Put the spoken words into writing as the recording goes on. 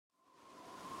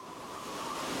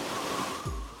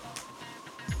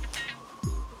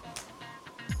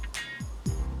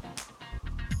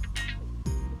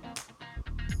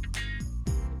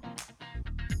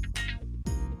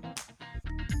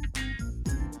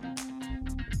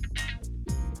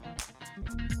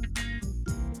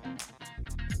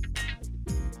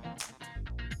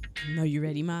Are you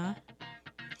ready, Ma?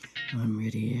 I'm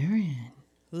ready, Aaron.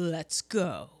 Let's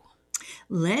go.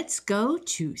 Let's go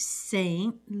to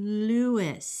St.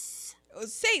 Louis. Oh,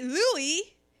 St.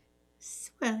 Louis?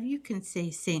 Well, you can say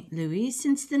St. Louis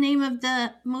since the name of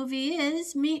the movie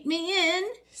is Meet Me in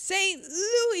St.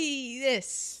 Louis,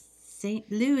 this.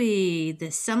 St. Louis, the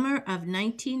summer of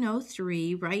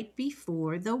 1903, right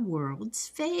before the World's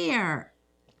Fair.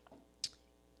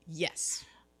 Yes.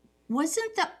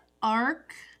 Wasn't the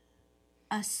Arch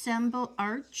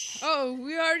Arch Oh,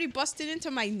 we already busted into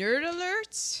my nerd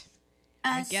alerts?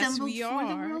 I guess assembled we for are.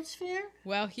 the World's Fair?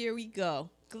 Well, here we go.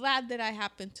 Glad that I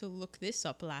happened to look this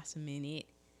up last minute.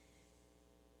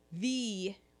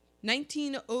 The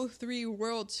 1903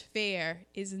 World's Fair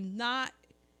is not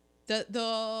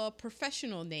the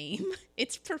professional name.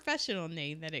 Its professional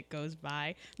name that it goes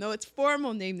by. No, its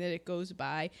formal name that it goes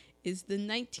by is the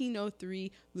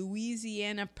 1903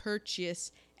 Louisiana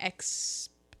Purchase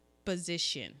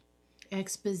Exposition.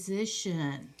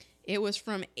 It was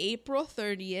from April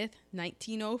 30th,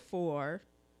 1904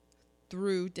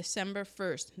 through December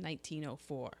 1st,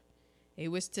 1904. It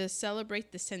was to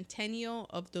celebrate the centennial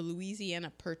of the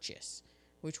Louisiana Purchase,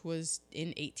 which was in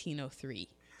 1803.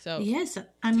 So yes,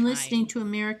 I'm listening to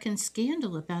American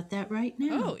Scandal about that right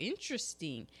now. Oh,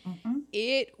 interesting. Mm-hmm.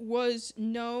 It was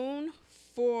known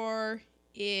for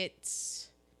its,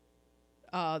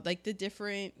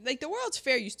 the World's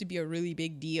Fair used to be a really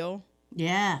big deal.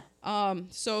 Yeah.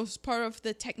 So part of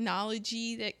the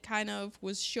technology that kind of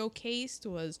was showcased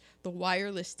was the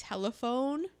wireless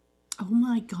telephone. Oh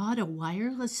my God, a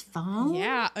wireless phone?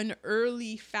 Yeah, an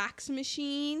early fax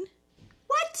machine.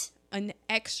 What? An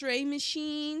X-ray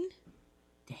machine.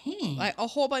 Dang. Like a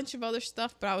whole bunch of other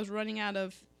stuff, but I was running out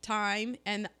of time.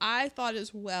 And I thought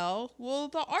as well,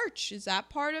 the Arch, is that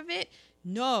part of it?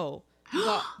 No.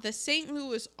 The St.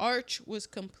 Louis Arch was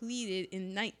completed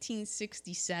in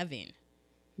 1967.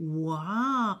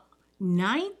 Wow.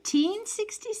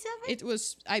 1967? It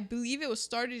was, I believe it was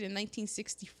started in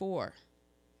 1964.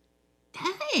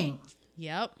 Dang.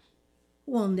 Yep.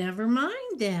 Well, never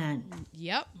mind then.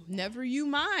 Yep. Never you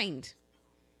mind.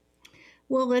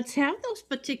 Well, let's have those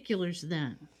particulars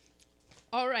then.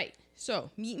 All right.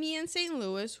 So, Meet Me in St.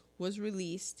 Louis was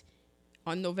released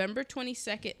on November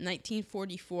 22nd,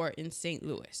 1944 in St.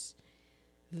 Louis.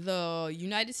 The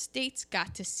United States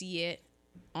got to see it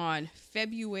on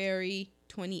February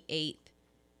 28th,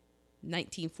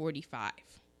 1945.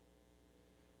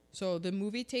 So the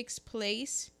movie takes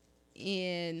place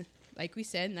in, like we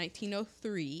said,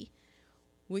 1903,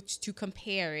 which to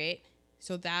compare it,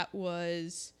 so that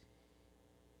was,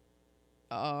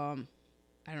 I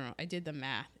don't know, I did the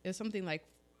math. It was something like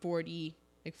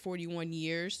 41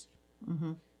 years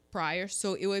prior.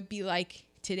 So it would be like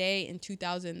today in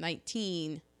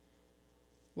 2019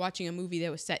 watching a movie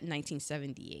that was set in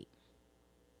 1978.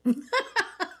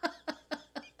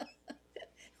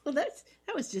 Well, that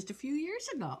was just a few years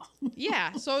ago.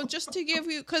 Yeah, so just to give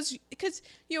you, because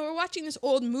we're watching this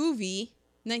old movie,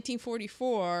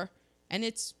 1944, and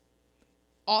it's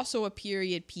also a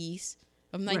period piece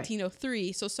of 1903.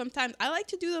 Right. So sometimes I like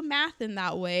to do the math in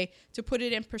that way to put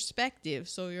it in perspective.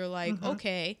 So you're like,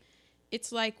 okay,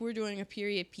 it's like we're doing a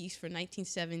period piece for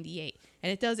 1978.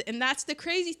 And it does, and that's the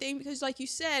crazy thing, because like you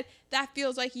said, that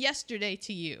feels like yesterday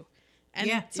to you. And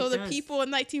yeah, so the people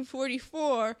in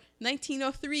 1944,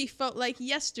 1903 felt like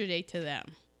yesterday to them.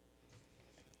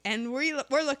 And we're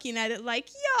looking at it like,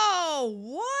 yo,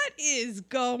 what is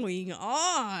going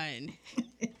on?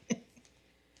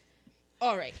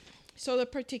 All right. So the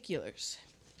particulars.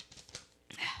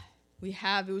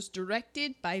 It was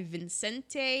directed by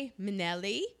Vincente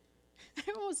Minnelli. I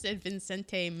almost said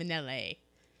Vincente Minnelli.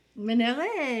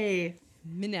 Minnelli,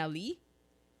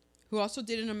 who also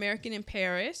did An American in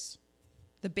Paris,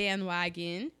 The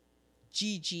Bandwagon,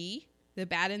 Gigi, The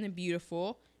Bad and the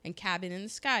Beautiful, and Cabin in the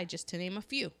Sky, just to name a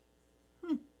few.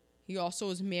 He also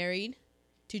was married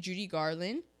to Judy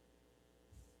Garland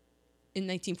in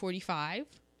 1945.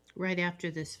 Right after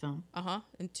this film.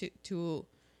 And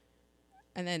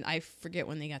and then I forget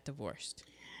when they got divorced.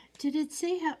 Did it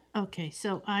say how? Okay,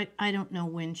 so I don't know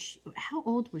when how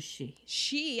old was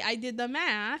she? I did the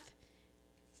math.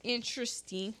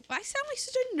 Interesting. I sound like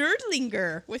such a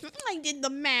nerdlinger. I did the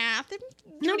math.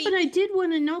 No, but I did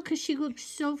want to know because she looked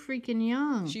so freaking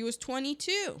young. She was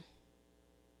 22.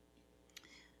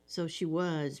 So she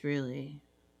was really.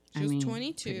 She was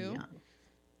 22.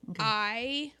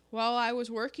 Okay. While I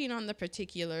was working on the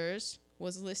particulars,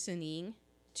 was listening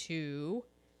to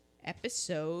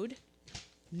episode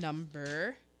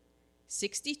number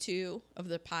 62 of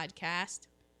the podcast,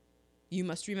 You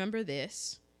Must Remember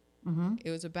This. Mm-hmm. It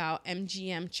was about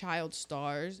MGM child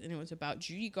stars, and it was about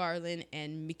Judy Garland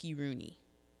and Mickey Rooney.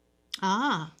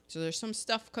 Ah. So there's some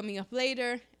stuff coming up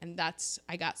later, and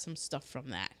I got some stuff from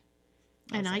that.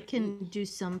 And I like, can do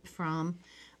some from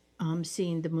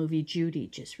seeing the movie Judy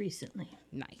just recently.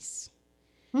 Nice.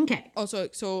 Okay. Also,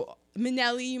 so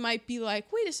Minnelli, you might be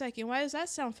like, wait a second, why does that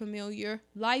sound familiar?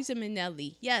 Liza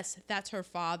Minnelli. Yes, that's her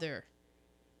father.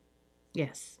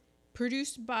 Yes.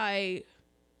 Produced by,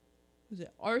 was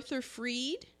it Arthur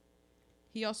Freed?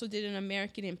 He also did An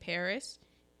American in Paris,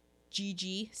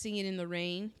 Gigi, Singing in the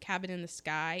Rain, Cabin in the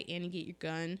Sky, Annie Get Your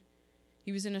Gun.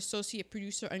 He was an associate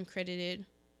producer, uncredited,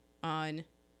 on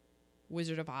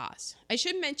Wizard of Oz. I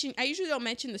usually don't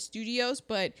mention the studios,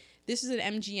 but this is an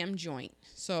MGM joint.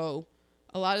 So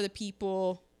a lot of the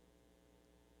people,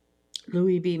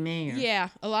 Louis B. Mayer. yeah,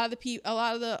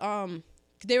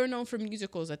 they were known for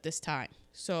musicals at this time.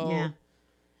 So Yeah.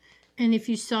 And if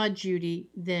you saw Judy,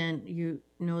 then you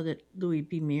know that Louis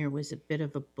B. Mayer was a bit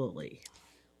of a bully.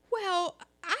 well,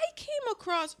 I came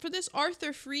across, for this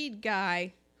Arthur Freed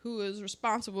guy who is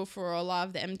responsible for a lot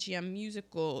of the MGM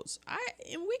musicals,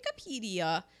 in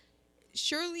Wikipedia,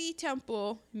 Shirley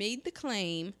Temple made the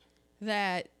claim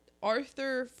that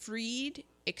Arthur Freed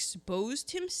exposed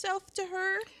himself to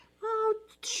her. Oh,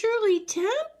 Shirley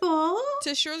Temple.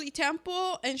 To Shirley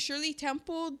Temple, and Shirley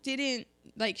Temple didn't,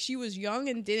 like, she was young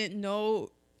and didn't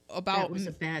know about That was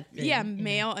a bad thing. yeah,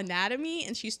 male anatomy,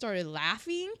 and she started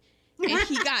laughing, and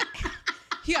he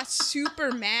got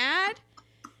super mad,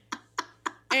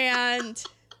 and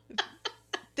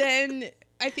then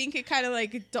I think it kind of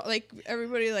like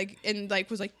everybody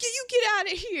was like, you get out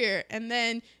of here, and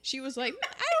then she was like,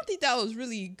 I don't think that was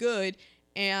really good,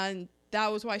 and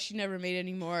that was why she never made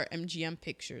any more MGM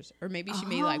pictures, or maybe she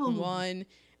made like one,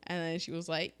 and then she was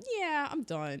like, yeah, I'm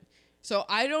done. So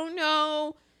I don't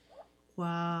know.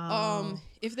 Wow.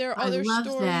 If there are I other love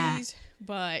stories, that.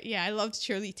 but yeah, I loved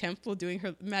Shirley Temple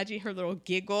imagining her little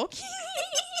giggle.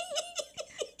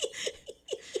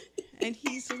 And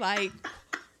he's like,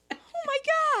 oh my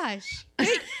gosh.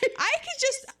 I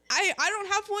don't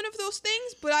have one of those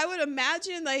things, but I would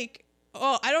imagine like,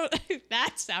 oh, I don't,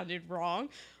 that sounded wrong.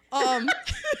 I'm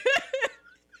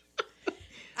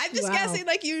just Wow. guessing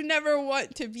like you never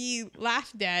want to be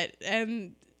laughed at, but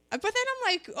then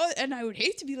I'm like, oh, and I would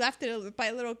hate to be laughed at by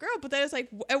a little girl, but then it's like,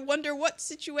 I wonder what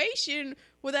situation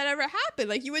would that ever happen?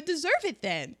 Like, you would deserve it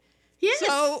then. Yes.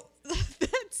 So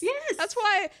Yes. that's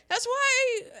why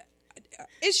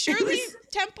is Shirley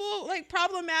Temple like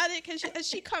problematic? Has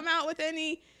she come out with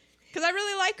any? Because I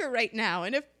really like her right now,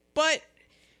 and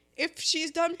if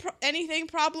she's done anything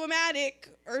problematic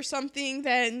or something,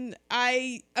 then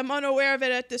I am unaware of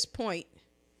it at this point.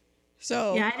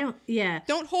 So Yeah, I don't. Yeah.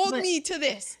 don't hold me to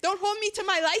this. Don't hold me to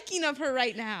my liking of her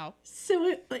right now.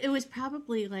 So it was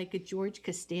probably like a George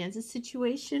Costanza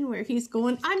situation where he's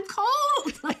going, I'm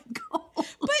cold. I'm cold.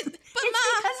 But it's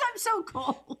because I'm so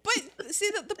cold. But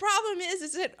see, the problem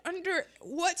is that under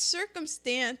what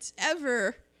circumstance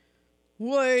ever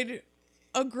would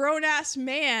a grown-ass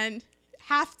man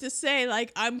have to say,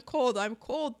 like, I'm cold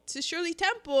to Shirley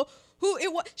Temple,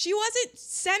 she wasn't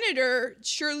Senator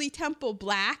Shirley Temple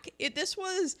Black. This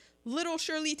was little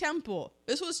Shirley Temple.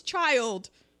 This was child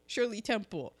Shirley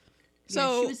Temple. So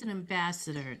yeah, she was an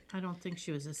ambassador. I don't think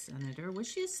she was a senator. Was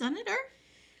she a senator?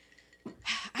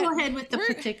 Go ahead with the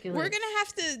particulars. We're going to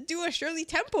have to do a Shirley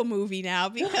Temple movie now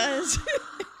because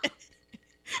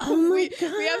oh my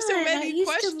God. we have so many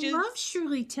questions. I used to love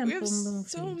Shirley Temple we have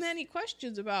movies. so many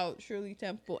questions about Shirley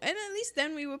Temple. And at least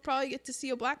then we would probably get to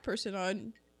see a black person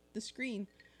on the screen.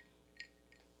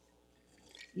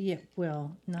 Yeah,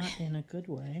 well, not in a good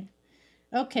way.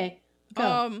 Okay,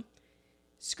 go.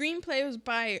 Screenplay was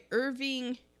by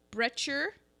Irving Brecher,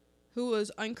 who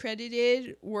was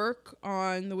uncredited work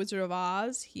on The Wizard of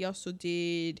Oz. He also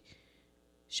did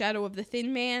Shadow of the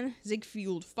Thin Man,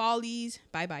 Ziegfeld Follies,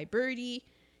 Bye Bye Birdie,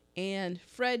 and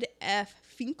Fred F.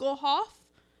 Finkelhoff,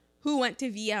 who went to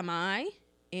VMI,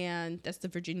 and that's the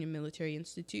Virginia Military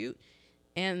Institute,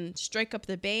 and Strike Up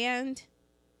the Band,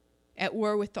 At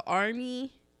War with the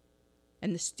Army,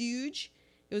 and The Stooge.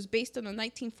 It was based on a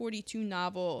 1942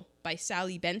 novel by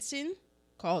Sally Benson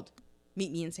called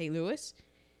Meet Me in St. Louis.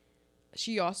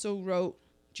 She also wrote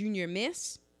Junior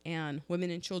Miss and Women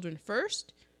and Children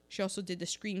First. She also did the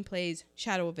screenplays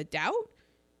Shadow of a Doubt,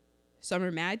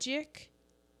 Summer Magic,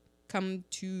 Come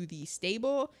to the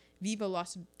Stable, Viva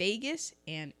Las Vegas,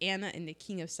 and Anna and the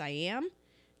King of Siam.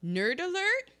 Nerd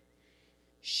alert,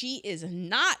 she is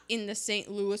not in the St.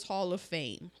 Louis Hall of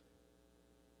Fame.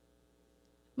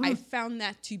 I found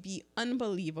that to be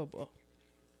unbelievable.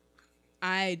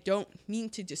 I don't mean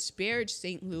to disparage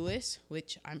St. Louis,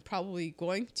 which I'm probably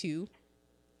going to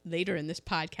later in this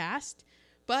podcast,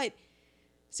 but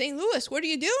St. Louis, what are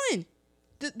you doing?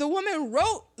 The woman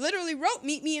literally wrote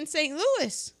Meet Me in St.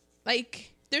 Louis.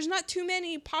 Like, there's not too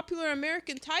many popular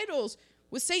American titles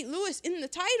with St. Louis in the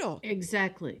title.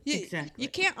 Exactly. Exactly. You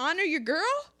can't honor your girl?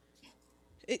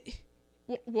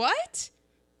 What?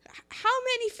 How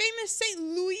many famous St.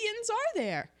 Louisans are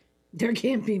there? There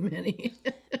can't be many.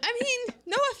 I mean,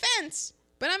 no offense,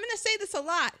 but I'm going to say this a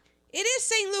lot. It is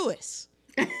St. Louis.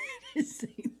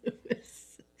 St. Louis.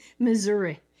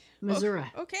 Missouri.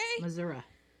 Okay. Missouri.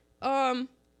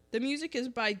 The music is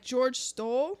by George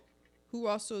Stoll, who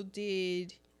also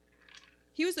did...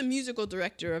 He was the musical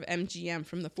director of MGM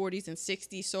from the 40s and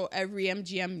 60s, so every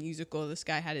MGM musical this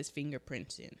guy had his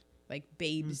fingerprints in. Like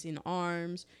Babes in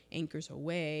Arms, Anchors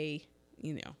Away,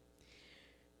 you know.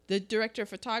 The director of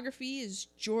photography is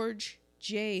George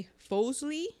J.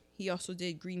 Fosley. He also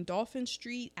did Green Dolphin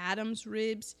Street, Adam's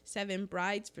Ribs, Seven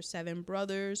Brides for Seven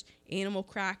Brothers, Animal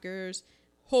Crackers,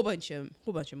 whole bunch of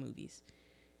movies.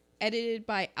 Edited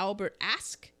by Albert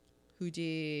Ask, who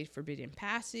did Forbidden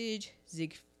Passage,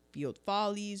 Ziegfeld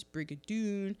Follies,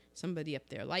 Brigadoon, Somebody Up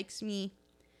There Likes Me.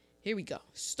 Here we go.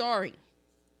 Starring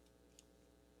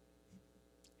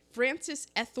Frances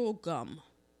Ethel Gum,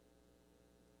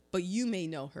 but you may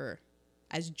know her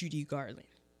as Judy Garland,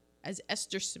 as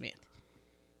Esther Smith.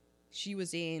 She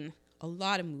was in a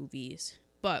lot of movies,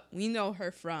 but we know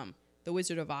her from The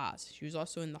Wizard of Oz. She was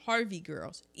also in The Harvey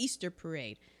Girls, Easter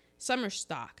Parade, Summer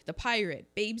Stock, The Pirate,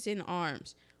 Babes in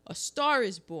Arms, A Star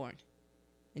is Born,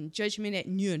 and Judgment at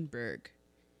Nuremberg.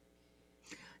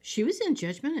 She was in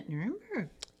Judgment at Nuremberg?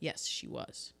 Yes, she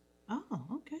was. Oh,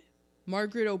 okay.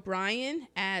 Margaret O'Brien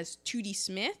as Tootie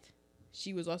Smith.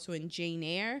 She was also in Jane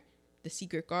Eyre, The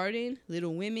Secret Garden,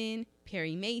 Little Women,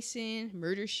 Perry Mason,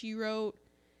 Murder, She Wrote.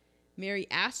 Mary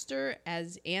Astor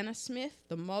as Anna Smith,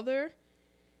 the mother.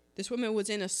 This woman was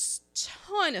in a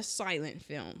ton of silent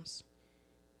films.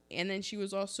 And then she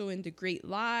was also in The Great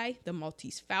Lie, The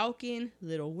Maltese Falcon,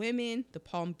 Little Women, The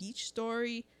Palm Beach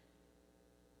Story.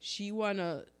 She won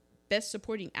a Best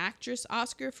Supporting Actress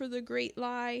Oscar for The Great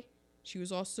Lie. She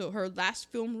was also, her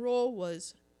last film role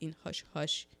was in Hush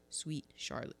Hush, Sweet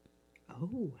Charlotte.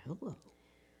 Oh, hello.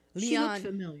 Leon, she looked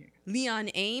familiar. Leon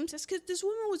Ames. That's because that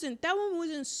woman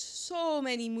was in so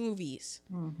many movies.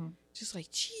 Mm-hmm. Just like,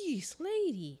 geez,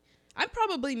 lady. I'm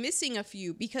probably missing a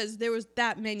few because there was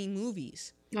that many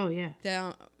movies. Oh, yeah.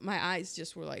 That my eyes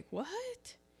just were like,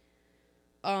 what?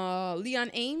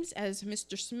 Leon Ames as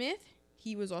Mr. Smith.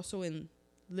 He was also in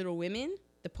Little Women,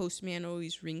 The Postman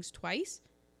Always Rings Twice,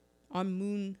 On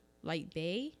Moonlight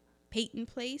Bay, Peyton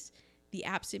Place, The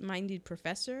Absent-Minded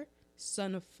Professor,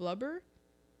 Son of Flubber,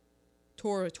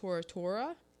 Tora, Tora,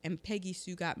 Tora, and Peggy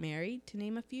Sue Got Married, to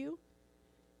name a few.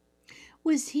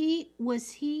 Was he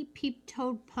Peep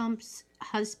Toad Pump's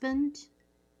husband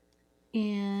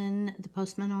in The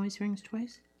Postman Always Rings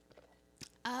Twice?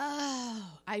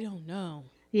 Oh, I don't know.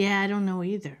 Yeah, I don't know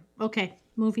either. Okay,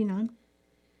 moving on.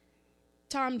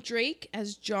 Tom Drake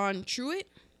as John Truitt.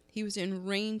 He was in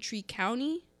Raintree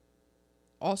County.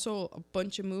 Also a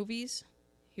bunch of movies.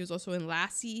 He was also in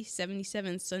Lassie,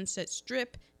 77 Sunset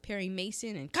Strip, Perry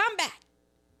Mason, and Combat.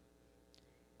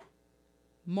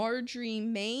 Marjorie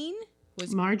Main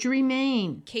was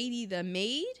Katie the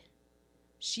Maid.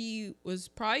 She was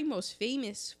probably most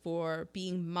famous for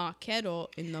being Ma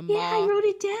Kettle in the Ma. Yeah, I wrote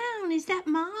it down. Is that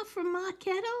Ma from Ma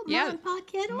Kettle? Yeah, Ma and Pa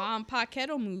Kettle? Ma and Pa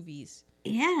Kettle movies.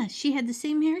 Yeah, she had the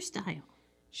same hairstyle.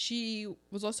 She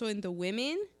was also in The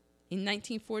Women, in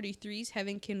 1943's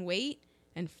Heaven Can Wait,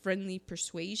 and Friendly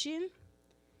Persuasion.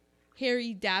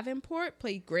 Harry Davenport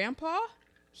played Grandpa.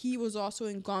 He was also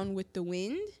in Gone with the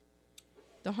Wind,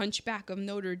 The Hunchback of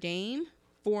Notre Dame,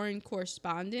 Foreign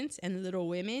Correspondence, and Little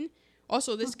Women.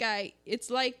 Also, this guy, it's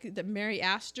like the Mary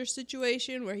Astor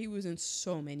situation where he was in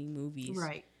so many movies.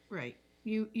 Right.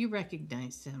 You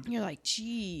recognized him. You're like,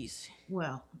 geez.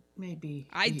 Well, maybe.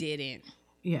 I didn't.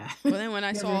 Yeah. But then when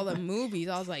I saw all the movies,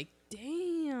 I was like,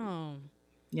 damn.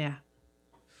 Yeah.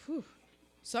 Whew.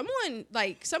 Someone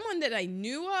that I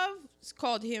knew of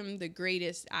called him the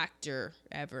greatest actor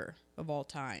ever of all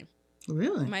time.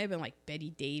 Really? It might have been like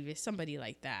Betty Davis, somebody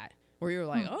like that. Where you're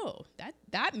like, oh,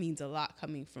 that means a lot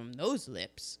coming from those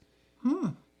lips.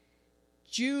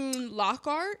 June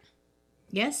Lockhart.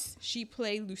 Yes. She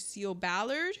played Lucille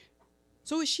Ballard.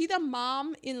 So is she the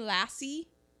mom in Lassie?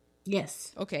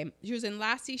 Yes. Okay. She was in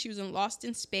Lassie. She was in Lost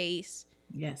in Space.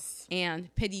 Yes.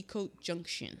 And Petticoat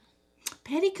Junction.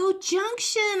 Petticoat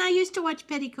Junction. I used to watch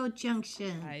Petticoat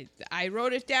Junction. I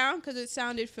wrote it down because it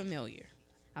sounded familiar.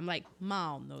 I'm like,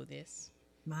 Ma'll know this.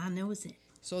 Ma knows it.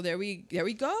 So there we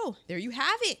go. There you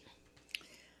have it.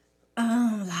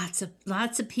 Oh, lots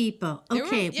of people.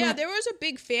 Okay, There was a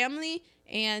big family,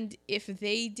 and if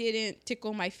they didn't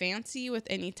tickle my fancy with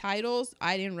any titles,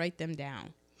 I didn't write them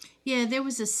down. Yeah, there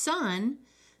was a son.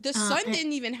 The son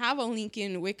didn't even have a link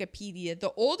in Wikipedia.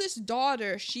 The oldest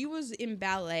daughter, she was in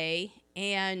ballet,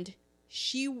 and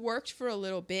she worked for a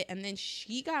little bit, and then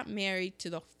she got married to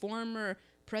the former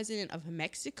president of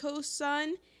Mexico's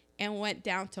son and went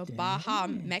down to Baja,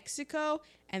 Mexico,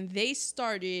 and they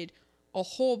started a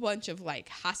whole bunch of like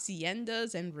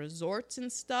haciendas and resorts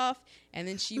and stuff. And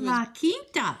then La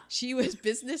Quinta. She was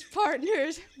business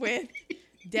partners with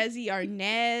Desi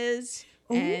Arnaz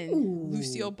and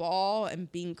Lucille Ball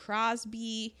and Bing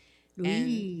Crosby.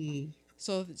 And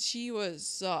so she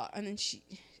was, and then she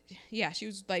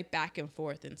was like back and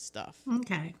forth and stuff.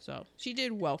 Okay. So she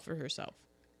did well for herself.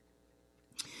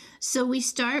 So we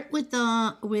start with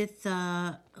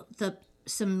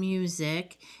some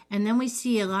music, and then we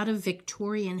see a lot of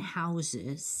Victorian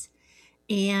houses,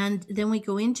 and then we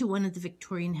go into one of the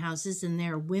Victorian houses, and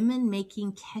there are women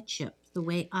making ketchup the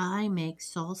way I make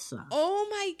salsa. Oh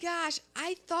my gosh,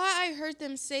 I thought I heard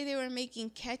them say they were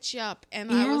making ketchup,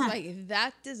 and I was like,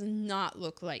 that does not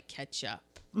look like ketchup.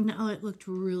 No, it looked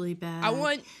really bad.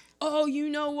 You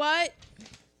know what?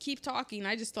 Keep talking.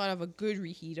 I just thought of a good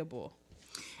reheatable.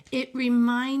 It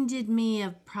reminded me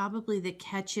of probably the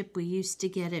ketchup we used to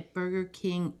get at Burger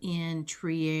King in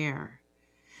Trier.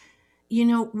 You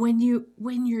know, when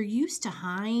you're used to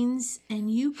Heinz and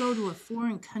you go to a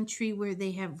foreign country where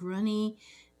they have runny,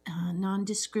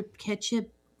 nondescript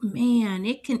ketchup, man,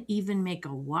 it can even make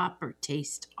a Whopper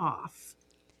taste off.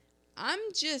 I'm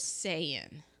just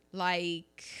saying,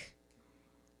 like,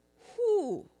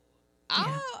 whew.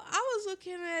 Yeah. I was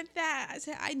looking at that. I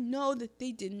said, I know that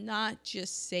they did not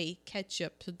just say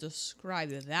ketchup to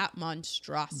describe that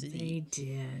monstrosity. They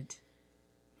did.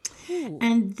 Ooh.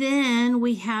 And then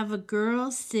we have a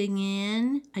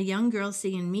young girl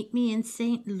singing Meet Me in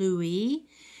St. Louis.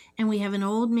 And we have an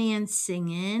old man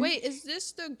singing. Wait, is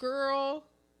this the girl?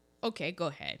 Okay, go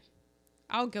ahead.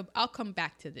 I'll come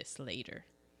back to this later.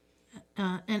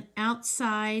 And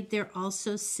outside, they're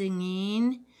also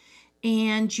singing.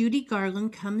 And Judy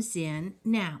Garland comes in.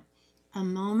 Now, a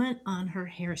moment on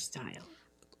her hairstyle.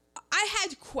 I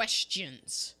had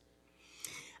questions.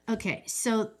 Okay,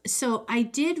 so I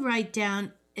did write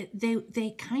down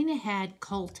they kind of had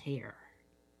cult hair.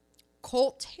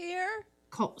 Cult hair?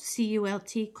 Cult,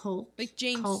 C-U-L-T, cult. Like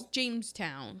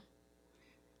Jonestown,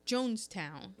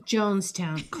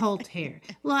 cult hair.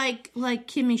 Like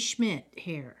Kimmy Schmidt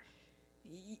hair.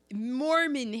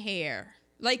 Mormon hair.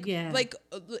 Like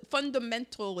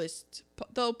fundamentalist,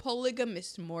 the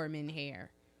polygamist Mormon hair.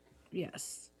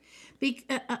 Yes.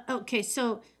 Okay,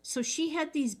 so she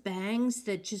had these bangs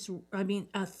that just,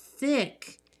 a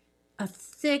thick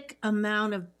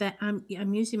amount of, I'm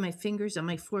using my fingers on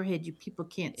my forehead. You people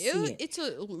can't see it. It's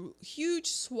a huge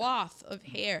swath of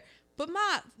hair. But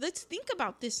Ma, let's think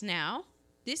about this now.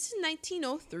 This is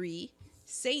 1903,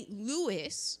 St.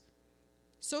 Louis.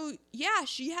 So yeah,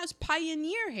 she has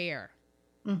pioneer hair.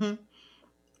 Mm-hmm.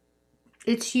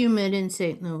 It's humid in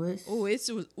St. Louis. Oh,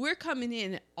 we're coming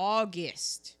in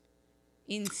August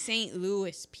in St.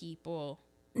 Louis, people.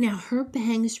 Now, her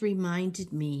bangs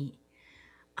reminded me.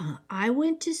 I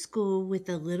went to school with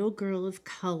a little girl of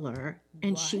color,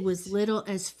 and she was little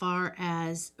as far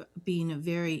as being a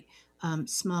very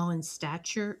small in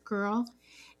stature girl.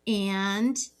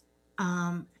 And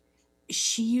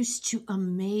she used to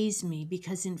amaze me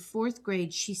because in fourth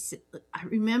grade, I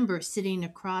remember sitting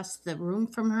across the room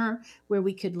from her where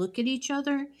we could look at each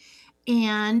other,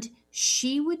 and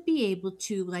she would be able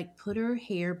to like put her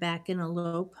hair back in a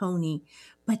low pony,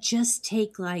 but just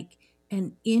take like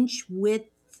an inch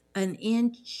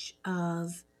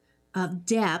of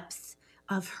depth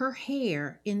of her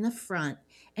hair in the front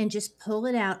and just pull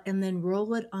it out and then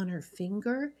roll it on her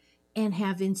finger and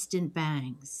have instant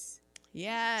bangs.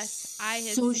 Yes, I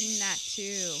had seen that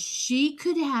too. She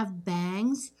could have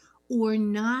bangs or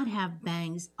not have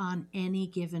bangs on any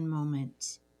given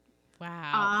moment.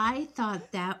 Wow. I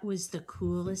thought that was the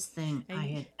coolest thing I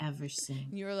had ever seen.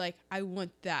 You were like, I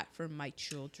want that for my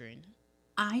children.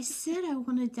 I said I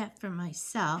wanted that for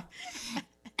myself.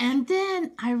 And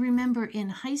then I remember in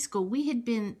high school, we had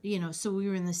been, so we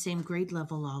were in the same grade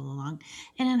level all along.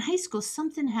 And in high school,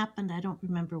 something happened. I don't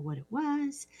remember what it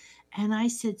was. And I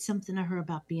said something to her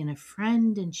about being a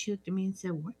friend. And she looked at me and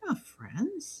said, we're not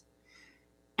friends.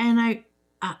 And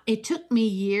it took me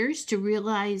years to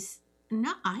realize,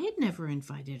 no, I had never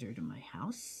invited her to my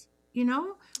house. We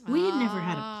had never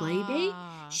had a play date.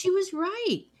 She was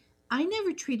right. I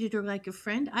never treated her like a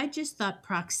friend. I just thought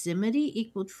proximity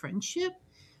equaled friendship,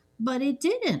 but it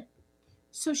didn't.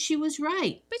 So she was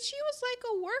right. But she was like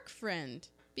a work friend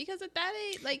because at that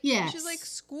age, like she's like Yes.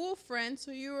 school friend.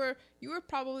 So you were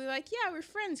probably like, yeah, we're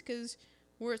friends because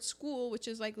we're at school, which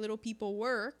is like little people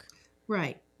work.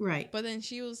 Right, right. But then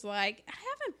she was like, I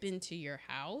haven't been to your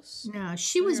house. No,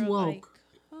 she So was you're like, woke.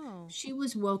 oh, She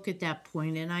was woke at that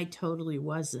point, and I totally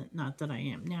wasn't. Not that I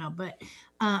am now, but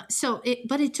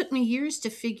but it took me years to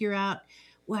figure out.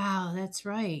 Wow, that's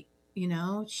right.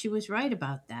 She was right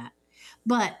about that.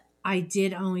 But I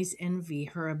did always envy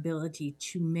her ability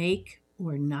to make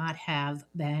or not have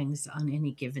bangs on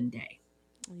any given day.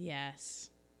 yes.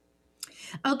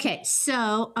 Okay,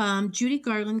 so Judy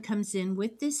Garland comes in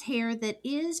with this hair that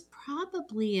is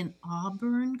probably an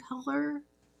auburn color,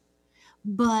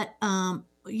 but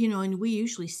and we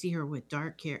usually see her with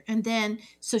dark hair. And then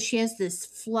so she has this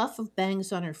fluff of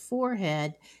bangs on her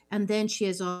forehead, and then she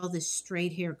has all this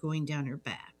straight hair going down her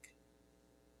back.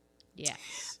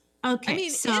 Yes. I Okay,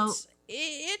 mean, so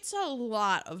it's a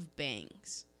lot of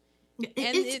bangs. And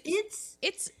it's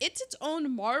it's its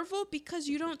own marvel because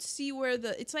you don't see where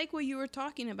it's like what you were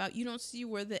talking about. You don't see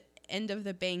where the end of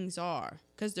the bangs are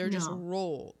because they're just no,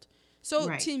 rolled. So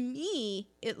right. to me,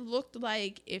 it looked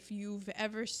like if you've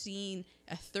ever seen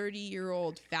a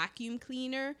 30-year-old vacuum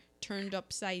cleaner turned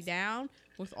upside down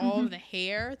with all Hmm. of the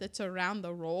hair that's around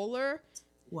the roller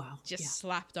Wow, just yeah,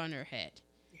 slapped on her head.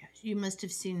 yeah. You must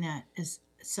have seen that as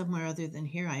somewhere other than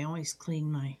here. I always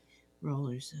clean my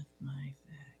rollers of my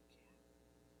vac.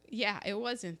 Yeah, it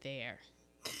wasn't there.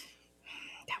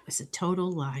 That was a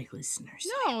total lie, listeners.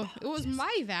 I No, it was apologize.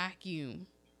 my vacuum.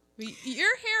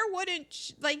 Your hair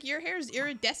wouldn't like your hair is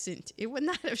iridescent. It would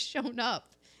not have shown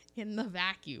up in the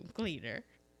vacuum cleaner.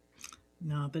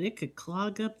 No, but it could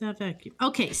clog up that vacuum.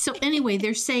 Okay, so anyway,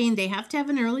 they're saying they have to have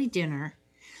an early dinner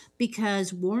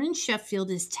because Warren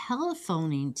Sheffield is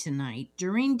telephoning tonight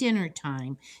during dinner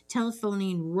time,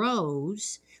 telephoning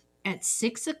Rose at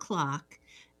 6 o'clock.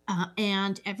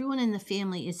 And everyone in the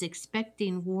family is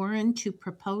expecting Warren to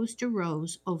propose to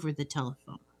Rose over the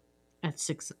telephone at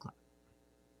 6 o'clock.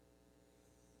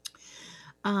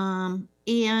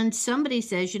 And somebody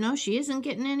says, she isn't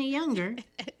getting any younger.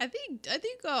 I think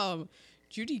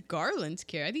Judy Garland's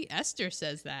care. I think Esther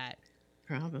says that.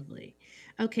 Probably.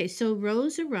 Okay, so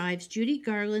Rose arrives. Judy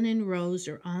Garland and Rose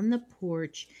are on the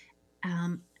porch,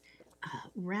 um,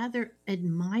 rather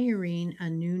admiring a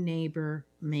new neighbor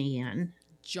man,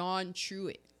 John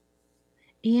Truitt.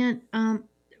 and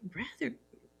rather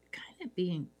kind of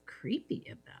being creepy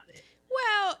about it.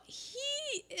 Well,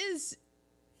 he is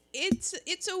it's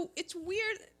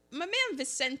weird. My man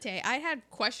Vicente, I had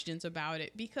questions about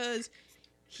it because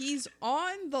he's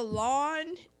on the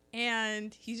lawn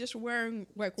and he's just wearing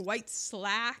like white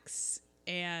slacks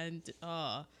and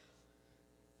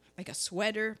like a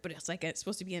sweater, but it's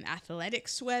supposed to be an athletic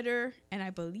sweater, and I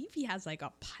believe he has like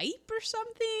a pipe or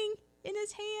something in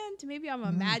his hand. Maybe I'm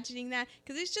imagining that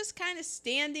because he's just kind of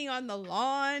standing on the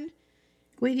lawn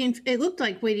Waiting. It looked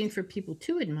like waiting for people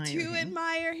to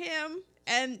admire him,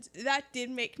 and that did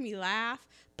make me laugh.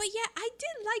 But yeah, I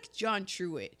did like John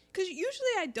Truitt because usually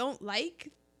I don't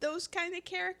like those kind of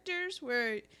characters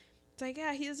where it's like,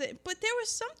 yeah, he doesn't. But there was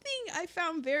something I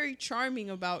found very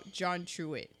charming about John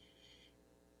Truitt,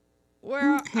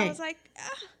 where I was like,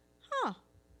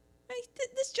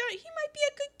 this John, he might be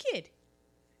a good kid.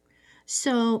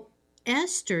 So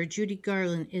Esther, Judy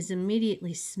Garland, is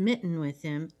immediately smitten with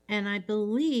him, and I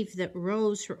believe that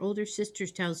Rose, her older sister,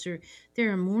 tells her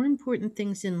there are more important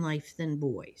things in life than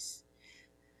boys.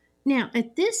 Now,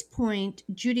 at this point,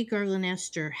 Judy Garland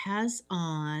Esther has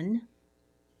on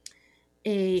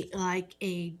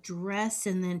a dress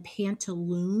and then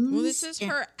pantaloons. Well, this is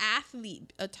her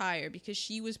athlete attire because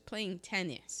she was playing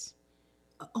tennis.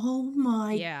 Oh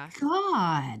my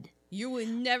God. You would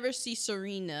never see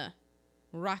Serena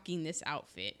rocking this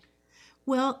outfit.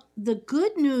 Well, the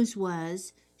good news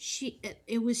was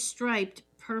it was striped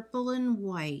purple and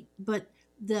white, but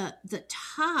the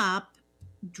top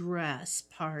dress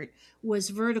part was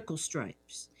vertical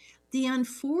stripes. The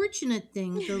unfortunate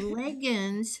thing, the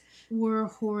leggings were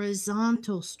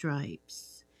horizontal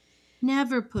stripes.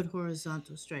 Never put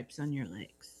horizontal stripes on your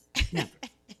legs. Never.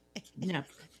 Never.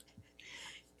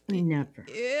 Never.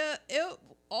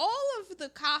 All of the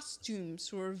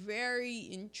costumes were very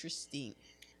interesting.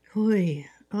 Oy,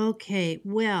 okay,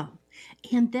 well,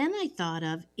 and then I thought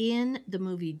of in the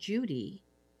movie Judy,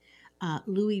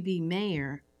 Louis B.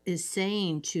 Mayer is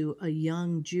saying to a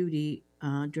young Judy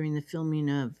during the filming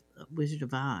of Wizard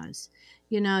of Oz,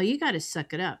 you got to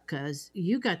suck it up because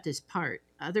you got this part.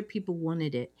 other people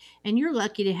wanted it, and you're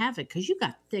lucky to have it because you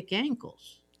got thick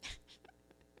ankles.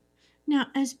 Now,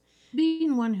 as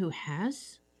being one who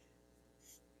has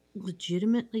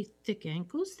legitimately thick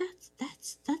ankles,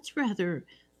 that's rather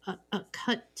a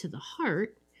cut to the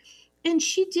heart. And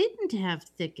she didn't have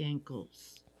thick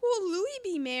ankles. Well, Louis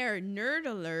B. Mayer, nerd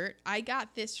alert. I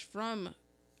got this from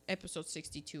episode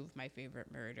 62 of My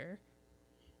Favorite Murder.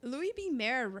 Louis B.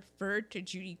 Mayer referred to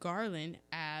Judy Garland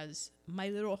as my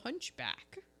little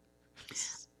hunchback.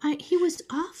 He was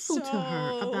awful to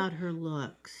her about her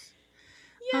looks.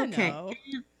 Yeah, okay. No.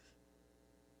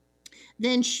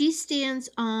 Then she stands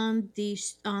on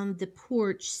the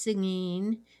porch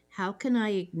singing, "How Can I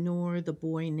Ignore the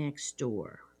Boy Next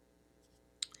Door?"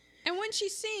 And when she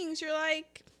sings, you're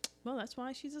like, well, that's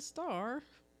why she's a star.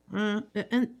 And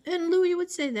Louis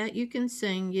would say that you can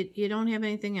sing, you don't have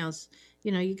anything else.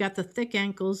 You know, you got the thick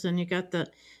ankles, and you got the,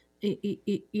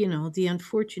 you know, the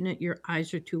unfortunate your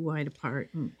eyes are too wide apart.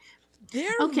 And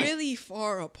they're really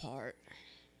far apart.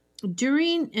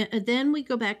 Then we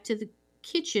go back to the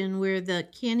kitchen where the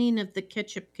canning of the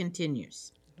ketchup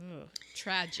continues. Ugh,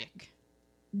 tragic.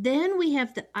 Then we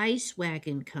have the ice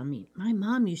wagon coming. My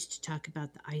mom used to talk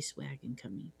about the ice wagon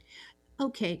coming.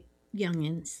 Okay,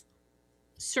 youngins,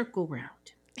 circle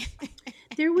round.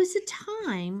 There was a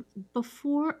time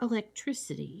before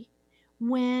electricity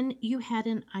when you had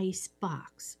an ice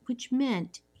box, which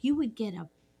meant you would get a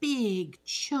big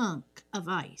chunk of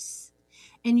ice,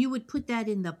 and you would put that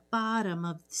in the bottom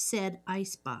of said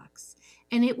ice box,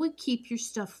 and it would keep your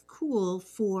stuff cool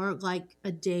for like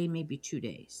a day, maybe 2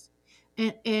 days.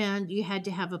 And you had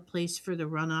to have a place for the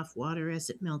runoff water as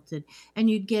it melted, and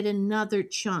you'd get another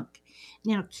chunk.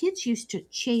 Now, kids used to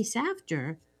chase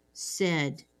after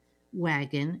said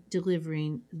wagon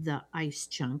delivering the ice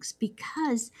chunks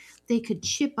because they could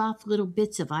chip off little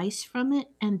bits of ice from it,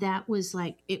 and that was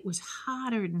like, it was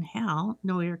hotter than hell,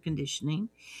 no air conditioning,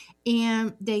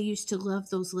 and they used to love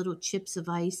those little chips of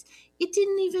ice. It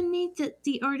didn't even need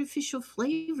the artificial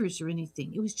flavors or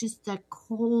anything. It was just that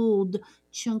cold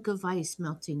chunk of ice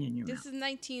melting in your mouth. This is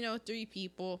 1903,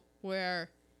 people, where,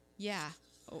 yeah,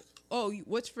 oh,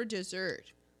 what's for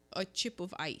dessert? A chip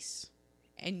of ice,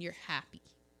 and you're happy.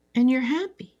 And you're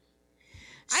happy.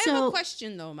 I have a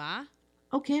question, though, Ma.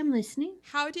 Okay, I'm listening.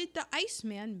 How did the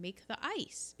Iceman make the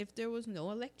ice if there was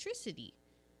no electricity?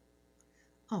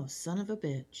 Oh, son of a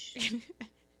bitch.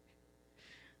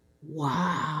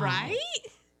 Wow. Right?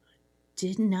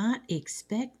 Did not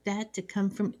expect that to come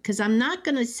from... Because I'm not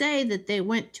going to say that they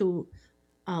went to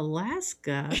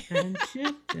Alaska and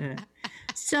shipped it.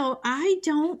 So I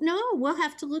don't know. We'll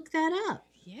have to look that up.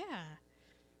 Yeah.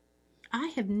 I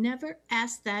have never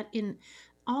asked that in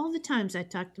all the times I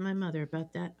talked to my mother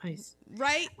about that ice.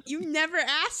 Right? You never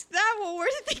asked that? Well, where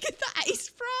did they get the ice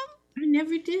from? I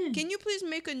never did. Can you please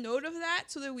make a note of that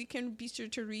so that we can be sure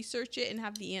to research it and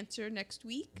have the answer next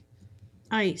week?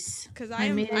 Ice. Because I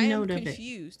am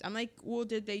confused. I'm like, well,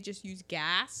 did they just use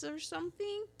gas or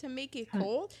something to make it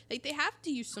cold? Like, they have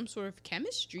to use some sort of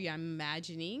chemistry, I'm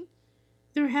imagining.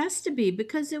 There has to be,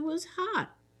 because it was hot.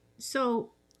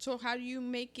 So how do you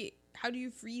make it? How do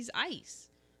you freeze ice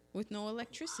with no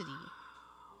electricity?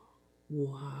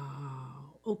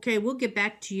 Wow. Okay, we'll get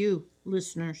back to you,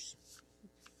 listeners.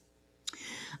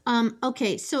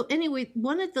 Okay, so anyway,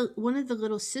 one of the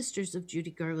little sisters of Judy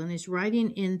Garland is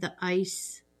riding in the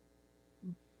ice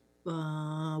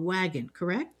wagon,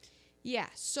 correct? Yeah,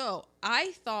 so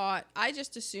I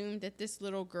just assumed that this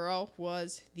little girl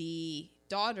was the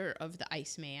daughter of the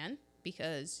Iceman,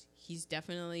 because he's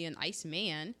definitely an ice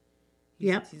man.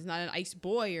 He's not an ice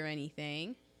boy or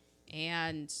anything.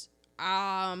 And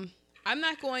I'm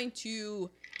not going to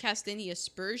cast any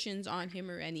aspersions on him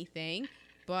or anything,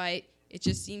 but it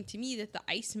just seemed to me that the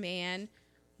Iceman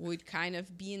would kind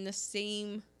of be in the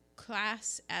same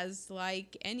class as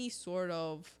like any sort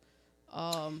of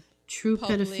true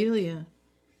pedophilia.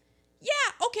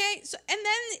 Yeah, okay. So, and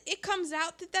then it comes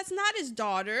out that that's not his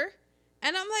daughter.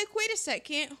 And I'm like, wait a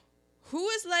second. Who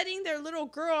is letting their little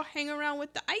girl hang around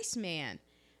with the Iceman?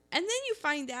 And then you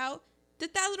find out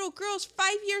that little girl's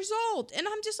 5 years old. And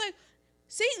I'm just like,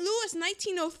 St. Louis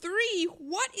 1903,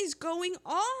 what is going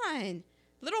on?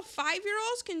 Little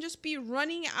 5-year-olds can just be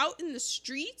running out in the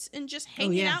streets and just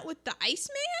hanging out with the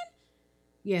Iceman?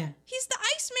 Yeah. He's the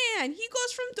Iceman. He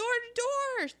goes from door to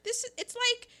door. It's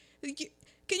like,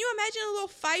 can you imagine a little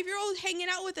 5-year-old hanging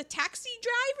out with a taxi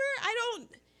driver?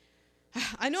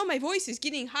 I know my voice is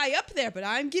getting high up there, but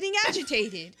I'm getting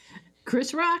agitated.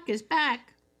 Chris Rock is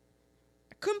back.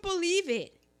 I couldn't believe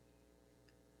it.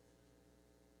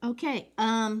 Okay.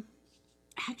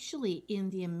 actually, in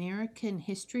the American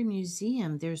History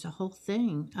Museum, there's a whole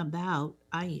thing about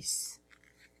ice.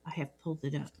 I have pulled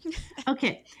it up.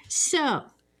 Okay, so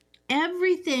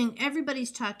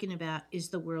everybody's talking about is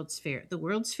the World's Fair. The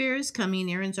World's Fair is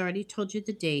coming. Aaron's already told you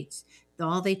the dates.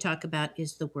 All they talk about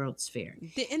is the World's Fair.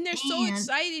 And they're so And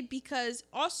excited because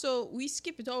also we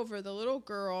skipped over the little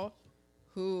girl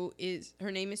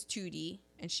her name is Tootie,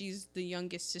 and she's the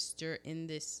youngest sister in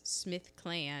this Smith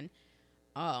clan.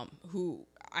 Who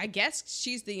I guess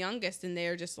she's the youngest, and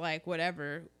they're just like,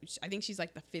 whatever. I think she's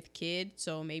like the fifth kid,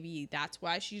 so maybe that's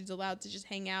why she's allowed to just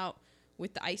hang out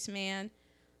with the Iceman.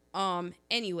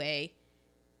 Anyway,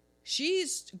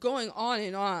 she's going on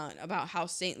and on about how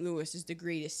St. Louis is the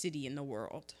greatest city in the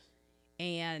world.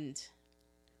 And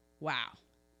wow,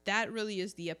 that really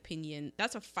is the opinion.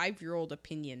 That's a 5-year-old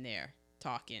opinion there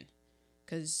talking.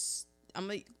 Because I'm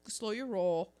like, slow your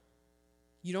roll.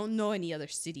 You don't know any other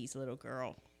cities, little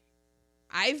girl.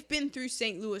 I've been through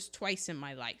St. Louis twice in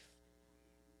my life.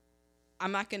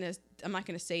 I'm not gonna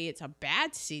say it's a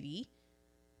bad city,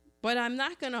 but I'm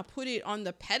not gonna put it on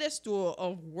the pedestal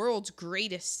of world's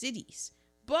greatest cities.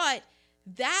 But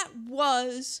that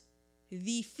was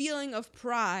the feeling of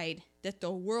pride that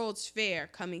the World's Fair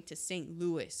coming to St.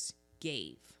 Louis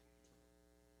gave.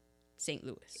 St.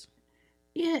 Louis.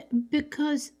 yeah,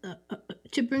 because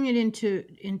to bring it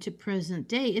into present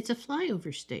day, it's a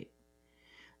flyover state.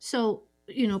 So,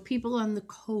 people on the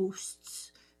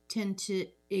coasts tend to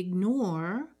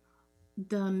ignore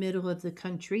the middle of the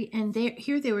country, and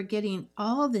they were getting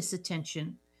all this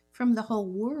attention from the whole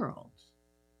world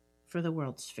for the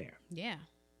World's Fair. Yeah.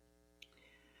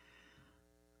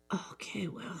 Okay,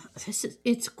 well,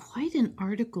 it's quite an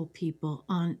article, people,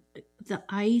 on the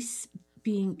ice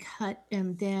being cut,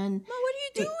 and then Mom, what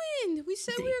are you doing? We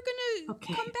said we were gonna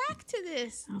okay. come back to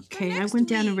this. Okay, I went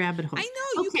down a rabbit hole. I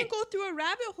know, you Okay. can go through a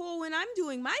rabbit hole when I'm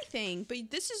doing my thing, but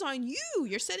this is on you.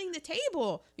 You're setting the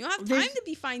table. You don't have time to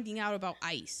be finding out about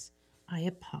ice. I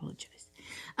apologize.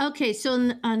 Okay,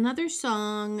 so another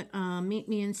song, Meet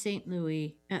Me in St.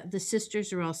 Louis. The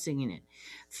sisters are all singing it.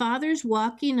 Father's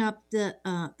walking up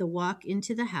the walk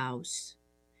into the house,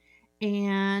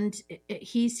 and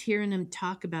he's hearing him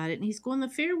talk about it, and he's going, the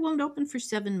fair won't open for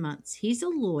 7 months. He's a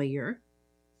lawyer.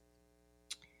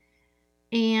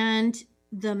 And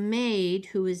the maid,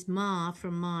 who is Ma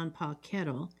from Ma and Pa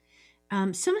Kettle,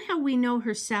 somehow we know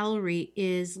her salary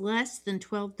is less than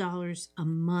 $12 a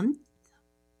month,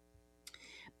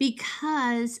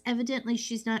 because evidently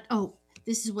she's not. Oh,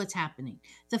 this is what's happening.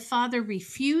 The father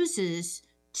refuses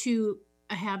to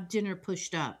have dinner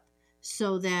pushed up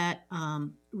so that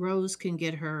Rose can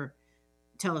get her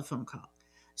telephone call.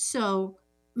 So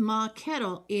Ma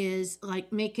Kettle is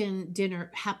like making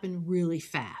dinner happen really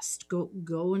fast,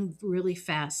 going really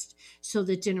fast, so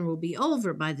that dinner will be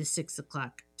over by the 6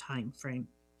 o'clock time frame.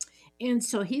 And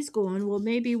so he's going, well,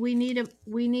 maybe we need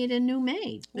a new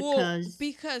maid,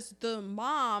 because the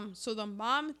mom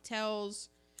tells,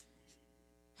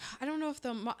 I don't know if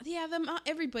the mom,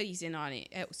 everybody's in on it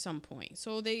at some point.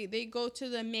 So they go to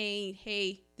the maid,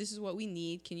 hey, this is what we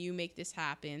need. Can you make this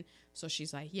happen? So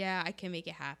she's like, yeah, I can make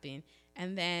it happen.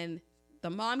 And then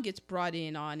the mom gets brought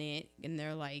in on it, and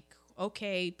they're like,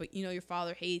 okay, but your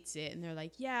father hates it. And they're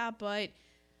like, yeah, but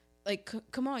like,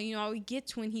 come on, all he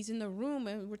gets when he's in the room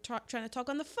and we're trying to talk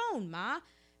on the phone, Ma.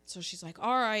 So she's like,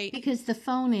 all right. Because the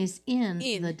phone is in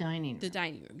the dining room. The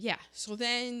dining room, yeah. So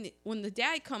then when the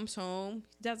dad comes home,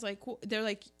 Dad's like, they're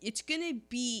like,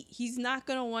 he's not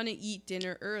going to want to eat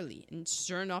dinner early. And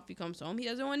sure enough, he comes home, he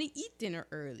doesn't want to eat dinner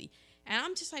early. And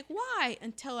I'm just like, why?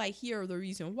 Until I hear the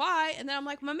reason why. And then I'm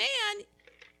like, my man,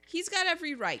 he's got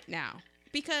every right now.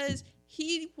 Because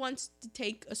he wants to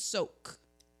take a soak.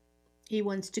 He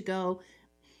wants to go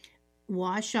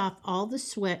wash off all the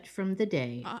sweat from the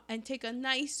day. And take a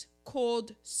nice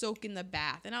cold soak in the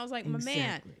bath. And I was like,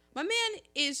 Exactly. my man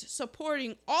is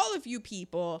supporting all of you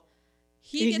people.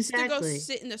 He gets to go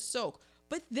sit in the soak.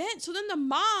 But then the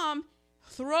mom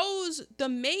throws the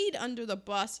maid under the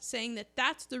bus, saying that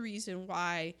that's the reason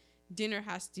why dinner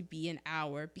has to be an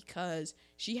hour, because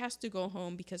she has to go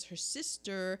home because her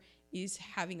sister is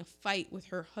having a fight with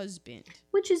her husband.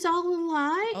 Which is all a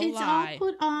lie. All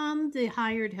put on the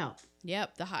hired help.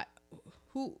 Yep,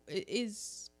 who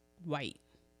is white.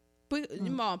 But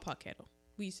Ma and Pa Kettle.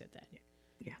 We said that.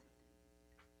 Yeah.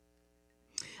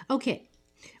 Okay.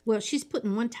 Well, she's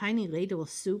putting one tiny ladle of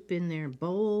soup in their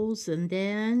bowls, and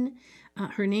then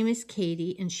her name is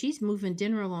Katie, and she's moving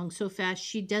dinner along so fast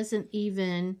she doesn't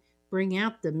even bring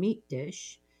out the meat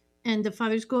dish. And the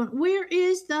father's going, where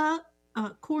is the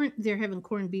corn? They're having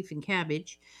corned beef and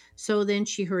cabbage. So then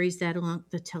she hurries that along.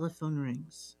 The telephone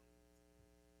rings.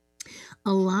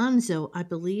 Alonzo, I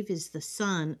believe, is the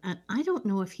son, and I don't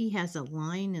know if he has a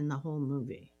line in the whole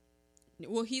movie.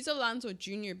 Well, he's Alonzo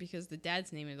Jr. because the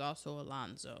dad's name is also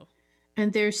Alonzo.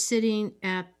 And they're sitting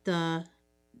at the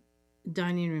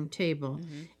dining room table.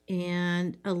 Mm-hmm.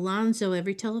 And Alonzo,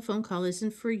 every telephone call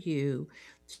isn't for you.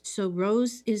 So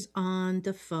Rose is on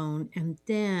the phone, and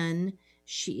then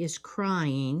she is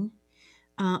crying.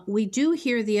 We do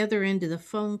hear the other end of the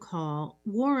phone call.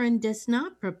 Warren does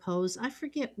not propose. I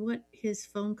forget what his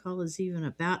phone call is even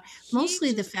about.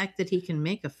 Mostly the fact that he can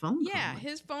make a phone call. Yeah,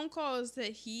 his phone call is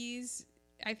that he's,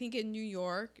 I think, in New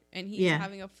York, and he's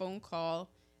having a phone call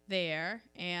there.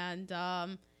 And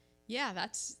yeah,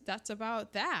 that's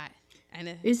about that.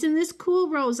 And isn't this cool,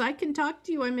 Rose? I can talk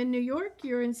to you. I'm in New York.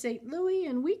 You're in St. Louis,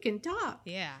 and we can talk.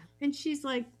 Yeah. And she's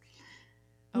like,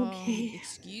 okay.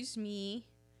 Excuse me.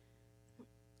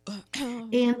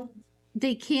 And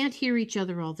they can't hear each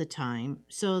other all the time,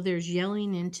 so there's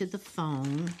yelling into the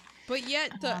phone. But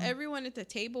yet, everyone at the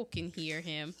table can hear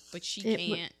him, but she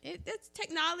can't. That's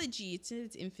technology. It's in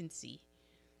its infancy.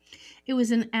 It was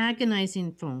an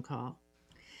agonizing phone call.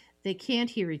 They can't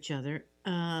hear each other.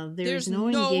 There's no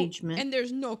engagement. And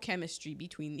there's no chemistry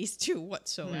between these two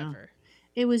whatsoever. No.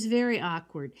 It was very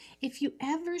awkward. If you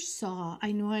ever saw,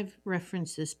 I know I've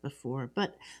referenced this before,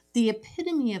 but the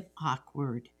epitome of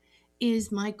awkward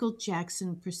is Michael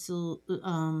Jackson, Priscilla,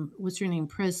 what's her name?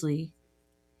 Presley.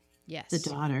 Yes. The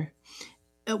daughter.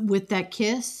 With that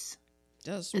kiss.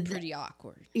 That was pretty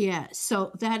awkward. Yeah.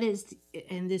 So that is,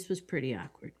 and this was pretty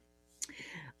awkward.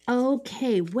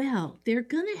 Okay. Well, they're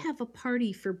going to have a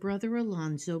party for Brother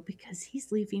Alonzo because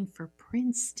he's leaving for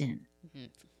Princeton. Mm-hmm.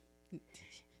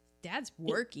 Dad's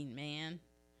working, man.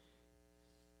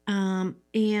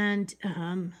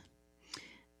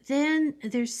 Then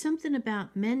there's something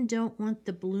about men don't want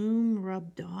the bloom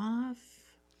rubbed off.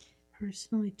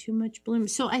 Personally, too much bloom.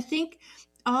 So I think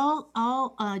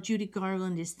all Judy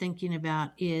Garland is thinking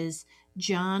about is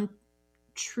John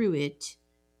Truitt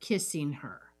kissing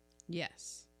her.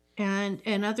 Yes.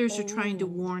 And others are trying to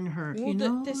warn her.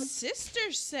 Well, the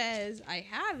sister says, I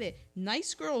have it.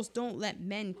 Nice girls don't let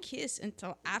men kiss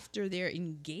until after they're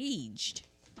engaged.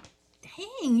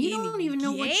 Dang, you don't even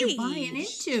know what you're buying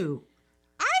into.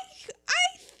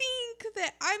 I think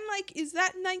that I'm like, is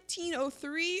that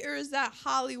 1903 or is that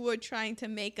Hollywood trying to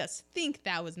make us think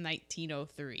that was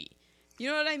 1903? You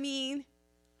know what I mean?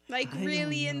 Like,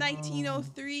 really in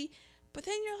 1903? But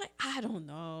then you're like, I don't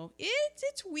know.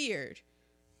 It's weird.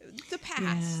 The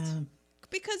past. Yeah.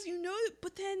 Because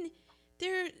but then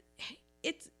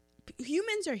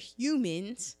humans are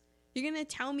humans. You're going to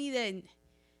tell me that,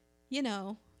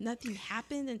 nothing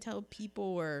happened until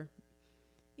people were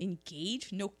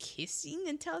engaged? No kissing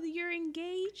until you're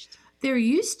engaged? There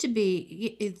used to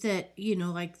be that,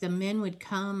 like the men would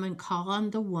come and call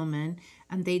on the woman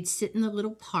and they'd sit in the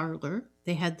little parlor.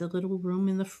 They had the little room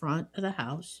in the front of the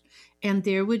house and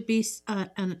there would be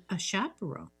a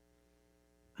chaperone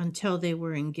until they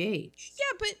were engaged.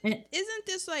 Yeah, but isn't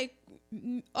this like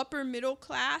upper middle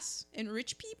class and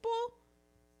rich people?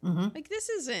 Mm-hmm. Like this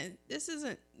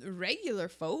isn't regular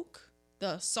folk,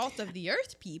 the salt of the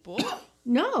earth people.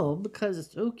 No,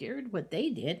 because who cared what they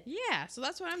did? Yeah, so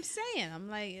that's what I'm saying. I'm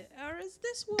like, or is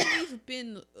this what we've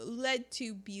been led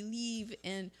to believe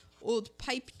in old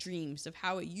pipe dreams of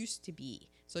how it used to be?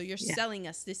 So you're selling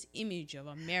us this image of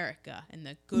America in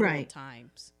the good old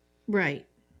times. Right.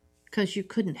 Because you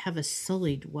couldn't have a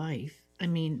sullied wife. I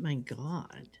mean, my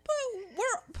God. But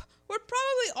we're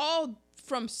probably all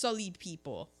from sullied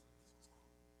people.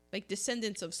 Like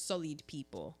descendants of sullied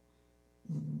people.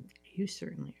 You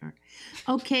certainly are.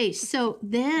 Okay, so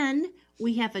then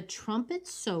we have a trumpet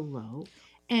solo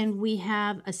and we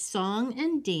have a song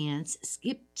and dance,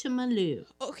 Skip to Malou.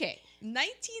 Okay,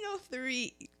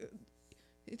 1903.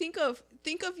 Think of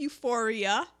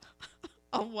Euphoria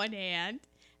on one hand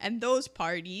and those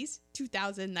parties,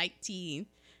 2019.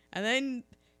 And then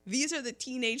these are the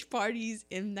teenage parties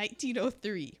in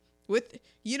 1903.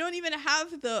 You don't even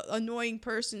have the annoying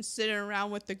person sitting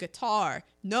around with the guitar.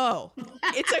 No,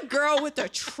 it's a girl with a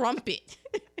trumpet.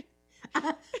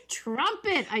 A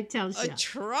trumpet, I tell you. A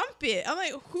trumpet. I'm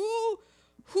like, who,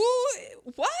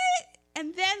 what?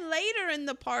 And then later in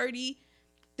the party,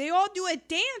 they all do a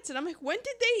dance, and I'm like, when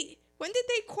did they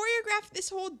choreograph this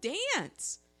whole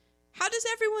dance? How does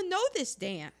everyone know this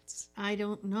dance? I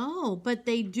don't know, but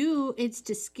they do. It's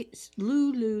to skip to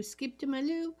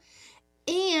Malou.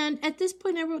 And at this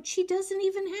point I wrote, she doesn't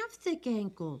even have thick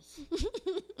ankles.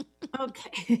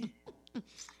 Okay.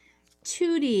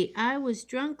 Tootie, I was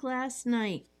drunk last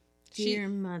night. Dear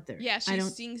mother. Yeah, she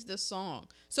sings the song.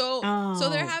 So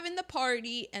they're having the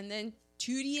party, and then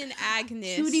Tootie and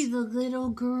Agnes. Tootie, the little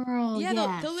girl. Yeah,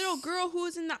 yes. the little girl who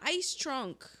was in the ice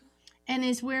trunk. And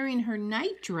is wearing her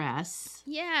night dress.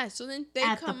 Yeah, so then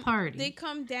at the party. They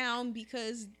come down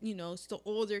because, it's the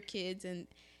older kids and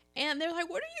they're like,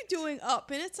 "What are you doing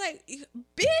up?" And it's like,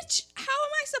 "Bitch, how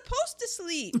am I supposed to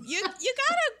sleep? You got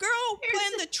a girl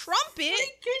playing the trumpet.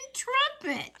 Freaking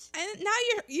trumpet. And now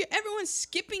you're everyone's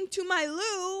skipping to my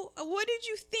Lou. What did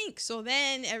you think?" So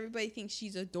then everybody thinks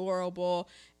she's adorable.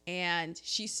 And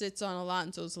she sits on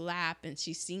Alonzo's lap and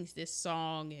she sings this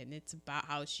song. And it's about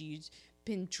how she's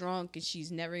been drunk and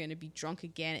she's never going to be drunk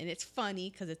again. And it's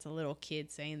funny because it's a little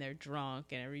kid saying they're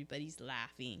drunk and everybody's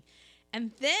laughing.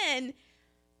 And then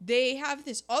they have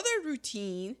this other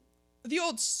routine, the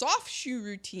old soft shoe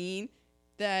routine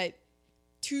that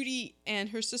Tootie and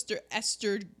her sister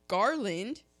Esther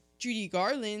Garland, Judy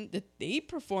Garland, that they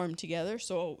performed together.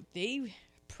 So they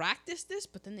practiced this,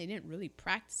 but then they didn't really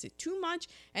practice it too much.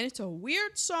 And it's a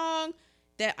weird song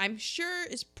that I'm sure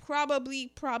is probably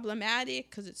problematic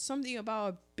because it's something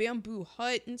about a bamboo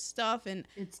hut and stuff. And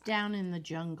it's Down in the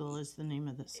Jungle is the name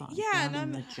of the song. Yeah, Down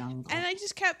in the Jungle. And I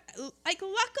just kept,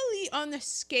 luckily on the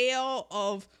scale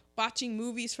of watching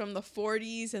movies from the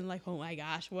 40s and oh my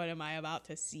gosh, what am I about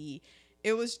to see?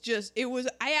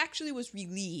 I actually was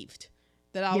relieved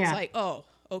that I was like, oh,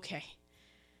 okay.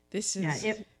 This is...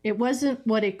 Yeah, it wasn't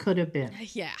what it could have been.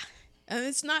 Yeah. And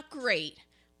it's not great,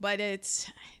 but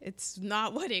it's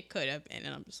not what it could have been.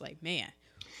 And I'm just like, man.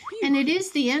 Whew. And it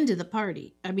is the end of the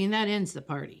party. I mean, that ends the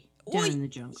party. Down in the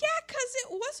Jungle. Yeah, because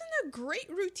it wasn't a great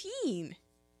routine.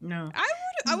 No.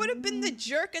 I would have been the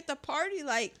jerk at the party.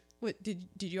 Like, what, did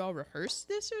you all rehearse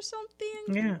this or something?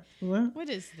 Yeah. What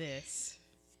is this?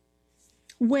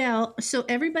 Well, so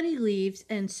everybody leaves,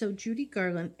 and so Judy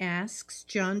Garland asks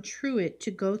John Truitt to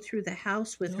go through the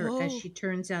house with her as she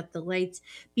turns out the lights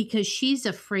because she's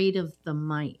afraid of the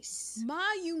mice. Ma,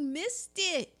 you missed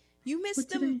it. You missed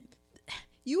them.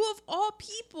 You of all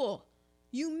people,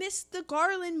 you missed the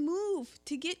Garland move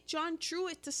to get John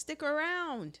Truitt to stick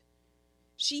around.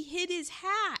 She hid his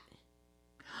hat.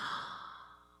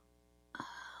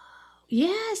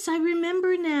 Yes, I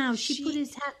remember now. She put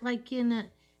his hat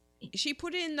She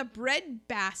put it in the bread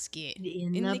basket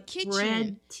in the kitchen.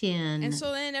 Bread tin. And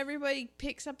so then everybody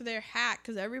picks up their hat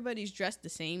because everybody's dressed the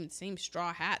same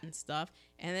straw hat and stuff.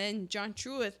 And then John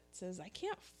Truitt says, "I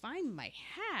can't find my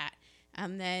hat."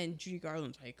 And then Judy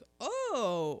Garland's like,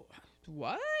 "Oh,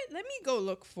 what? Let me go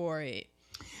look for it."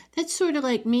 That's sort of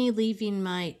like me leaving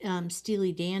my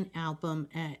Steely Dan album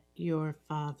at your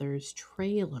father's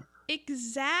trailer.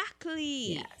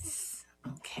 Exactly. Yes.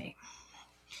 Okay.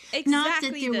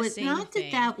 Exactly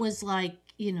that was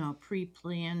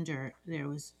pre-planned or there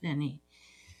was any.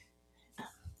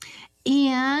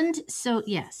 And so,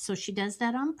 yes, so she does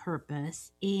that on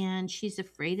purpose and she's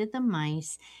afraid of the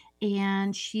mice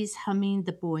and she's humming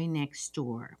The Boy Next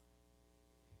Door.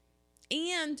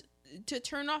 And to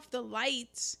turn off the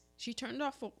lights, she turned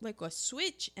off a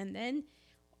switch and then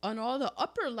on all the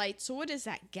upper lights. So what is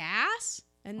that, gas?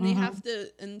 And they have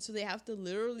to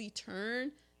literally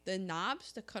turn the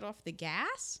knobs to cut off the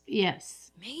gas?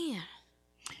 Yes. Man.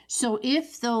 So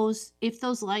if those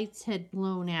lights had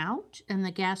blown out and the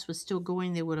gas was still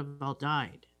going, they would have all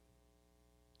died.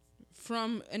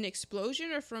 From an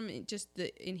explosion or from just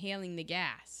inhaling the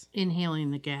gas? Inhaling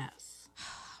the gas.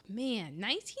 Man,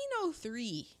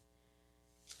 1903.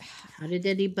 How did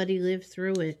anybody live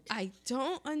through it? I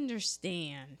don't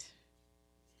understand.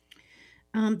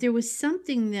 There was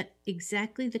something that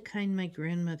exactly the kind my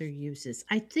grandmother uses.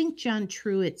 I think John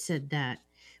Truitt said that,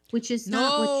 which is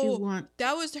not what you want.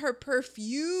 That was her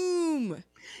perfume.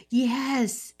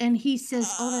 Yes. And he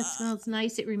says, "Oh, that smells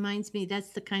nice. It reminds me, that's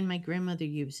the kind my grandmother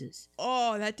uses."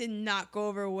 Oh, that did not go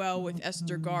over well with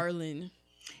Esther Garland.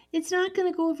 It's not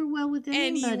going to go over well with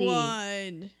anybody.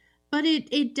 Anyone. But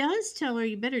it does tell her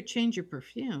you better change your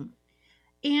perfume.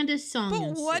 And a song.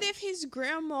 But what if his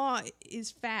grandma is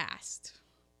fast?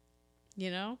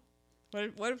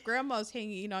 What if grandma's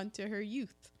hanging on to her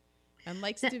youth and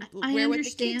likes to wear what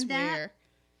the kids wear?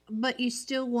 But you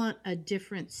still want a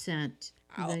different scent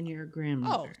than your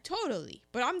grandmother. Oh, totally.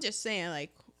 But I'm just saying,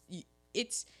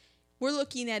 we're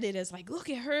looking at it as look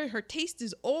at her. Her taste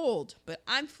is old. But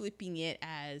I'm flipping it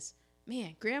as,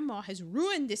 man, grandma has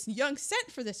ruined this young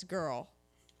scent for this girl.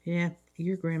 Yeah,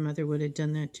 your grandmother would have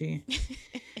done that to you.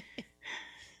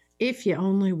 If you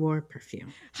only wore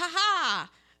perfume.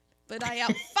 Ha-ha! But I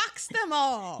outfoxed them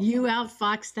all. You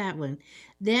outfoxed that one.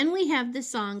 Then we have the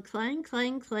song Clang,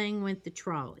 Clang, Clang Went the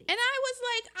Trolley. And I was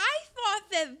like, I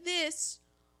thought that this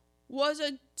was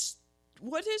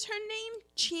what is her name?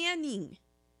 Channing.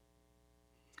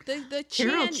 The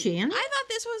Carol Channing. Channing? I thought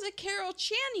this was a Carol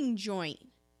Channing joint.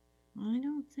 I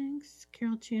don't think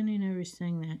Carol Channing ever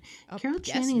sang that. Carol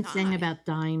Guess Channing sang not. about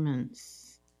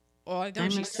diamonds. Oh, no,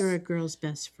 Diamonds are a girl's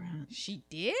best friend. She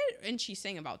did, and she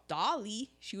sang about Dolly.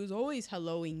 She was always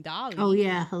helloing Dolly. Oh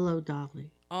yeah, hello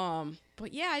Dolly.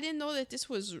 But yeah, I didn't know that this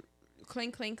was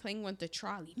Clang Clang Clang went the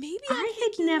trolley. Maybe I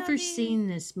had never seen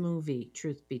this movie,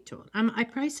 truth be told. I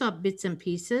probably saw bits and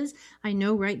pieces. I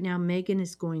know right now Megan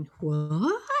is going,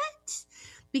 what?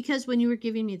 Because when you were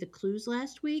giving me the clues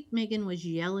last week, Megan was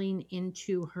yelling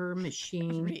into her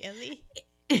machine. Really?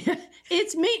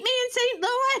 It's Meet Me in St.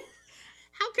 Louis.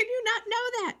 How can you not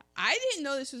know that? I didn't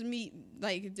know this was me.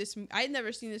 Like this, I had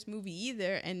never seen this movie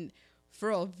either, and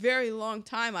for a very long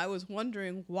time, I was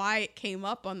wondering why it came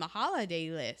up on the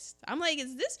holiday list. I'm like,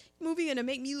 is this movie gonna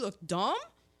make me look dumb?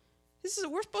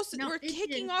 We're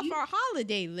kicking off our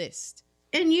holiday list.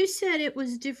 And you said it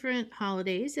was different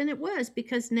holidays, and it was,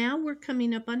 because now we're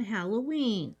coming up on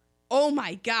Halloween. Oh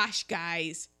my gosh,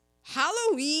 guys.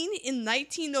 Halloween in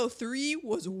 1903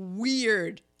 was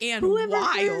weird and wild.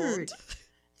 Heard?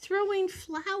 Throwing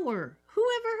flour. Who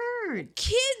ever heard?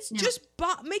 Kids just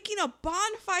making a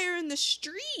bonfire in the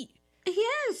street.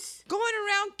 Yes. Going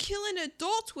around killing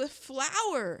adults with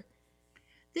flour.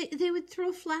 They would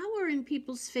throw flour in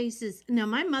people's faces. Now,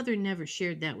 my mother never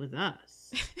shared that with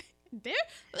us.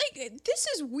 This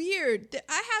is weird.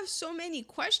 I have so many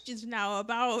questions now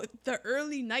about the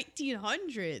early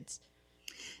 1900s.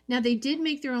 Now, they did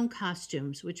make their own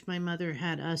costumes, which my mother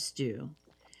had us do.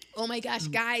 Oh my gosh,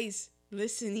 guys,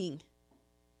 listening.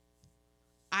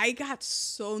 I got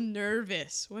so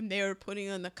nervous when they were putting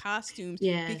on the costumes.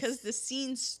 Yes. Because the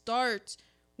scene starts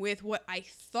with what I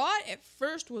thought at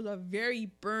first was a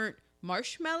very burnt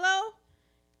marshmallow.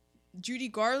 Judy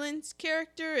Garland's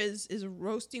character is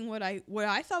roasting what I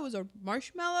thought was a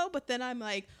marshmallow, but then I'm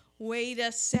like, wait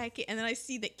a second, and then I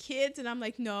see the kids, and I'm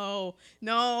like, no,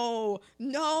 do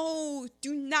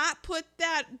not put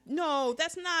that. No,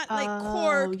 that's not like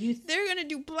cork. They're gonna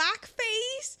do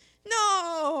blackface.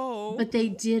 No, but they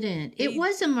didn't. It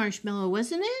was a marshmallow,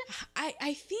 wasn't it?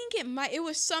 I think it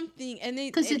was something, and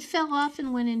because it fell off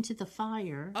and went into the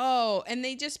fire. Oh, and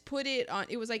they just put it on.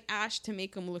 It was like ash to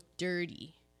make them look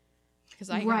dirty.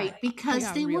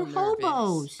 Because they were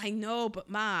hobos. I know, but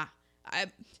Ma,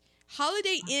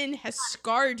 Holiday Inn has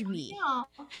scarred me.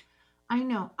 I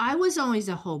know. I was always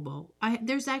a hobo.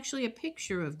 There's actually a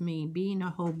picture of me being a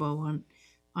hobo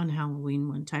on Halloween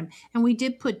one time, and we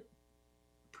did put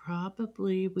Oh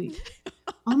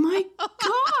my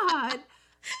God!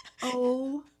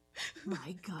 Oh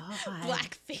my God!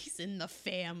 Blackface in the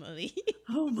family.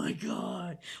 Oh my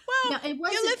God! Well, you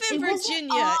live in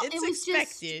Virginia. It's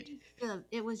expected.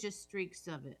 It was just streaks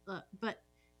of it. But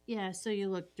yeah, so you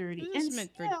look dirty. It's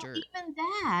meant for dirt. Even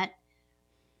that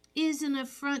is an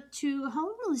affront to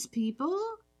homeless people.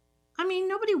 I mean,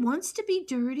 nobody wants to be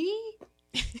dirty.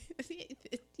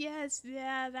 Yes,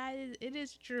 yeah, it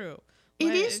is true.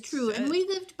 It is true. And we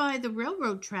lived by the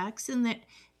railroad tracks,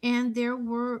 and there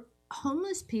were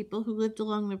homeless people who lived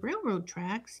along the railroad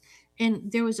tracks,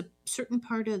 and there was a certain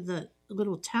part of the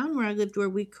little town where I lived where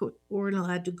we weren't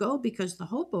allowed to go because the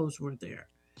hobos were there.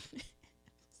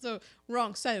 So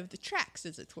wrong side of the tracks,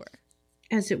 as it were.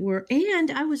 As it were.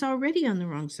 And I was already on the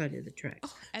wrong side of the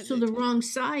tracks. So the wrong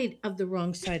side of the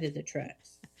wrong side of the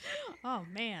tracks. Oh,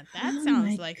 man. That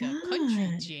sounds like a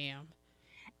country jam.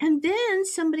 And then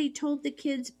somebody told the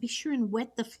kids, be sure and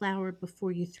wet the flour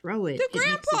before you throw it. The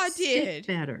grandpa did.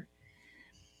 Better.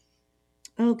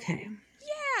 Okay.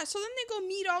 Yeah, so then they go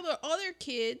meet all the other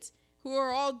kids who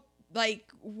are all,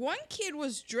 like, one kid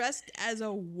was dressed as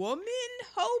a woman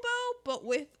hobo, but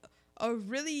with a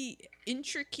really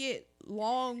intricate,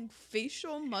 long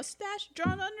facial mustache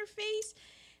drawn on her face.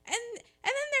 And then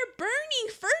they're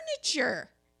burning furniture.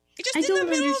 Just in the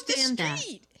middle of the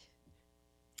street.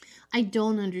 I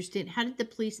don't understand. How did the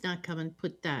police not come and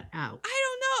put that out? I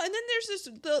don't know. And then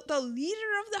there's the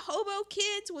leader of the hobo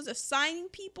kids was assigning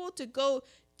people to go,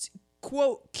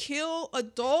 quote, kill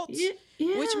adults,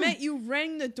 which meant you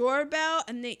rang the doorbell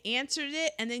and they answered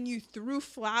it, and then you threw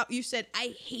flour. You said,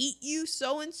 I hate you,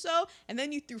 so-and-so, and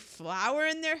then you threw flour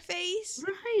in their face.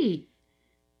 Right.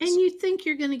 And you think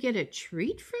you're going to get a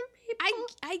treat from people?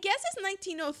 I guess it's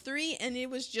 1903, and it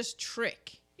was just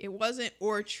trick. It wasn't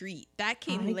or treat. That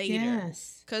came later.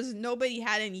 Because nobody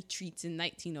had any treats in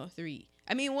 1903.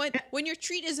 I mean, when your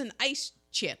treat is an ice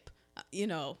chip, you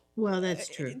know. Well, that's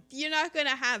true. You're not going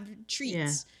to have treats. Yeah.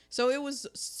 So it was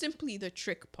simply the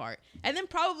trick part. And then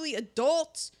probably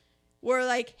adults were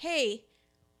like, hey,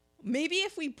 maybe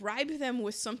if we bribe them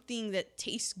with something that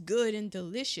tastes good and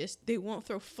delicious, they won't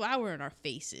throw flour in our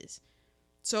faces.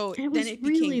 So It then was it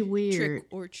really became weird. trick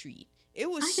or treat. It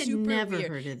was I had super never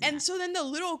weird. heard of that. And so then the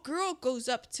little girl goes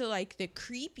up to like the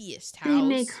creepiest house. They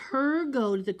make her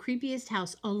go to the creepiest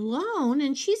house alone,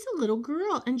 and she's a little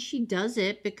girl, and she does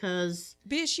it because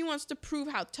she wants to prove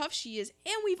how tough she is.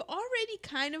 And we've already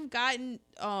kind of gotten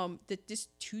that this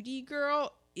Tootie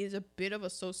girl is a bit of a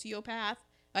sociopath.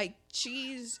 Like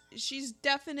she's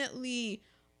definitely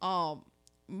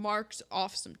marks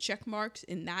off some check marks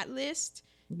in that list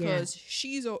because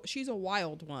she's a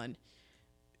wild one.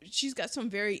 She's got some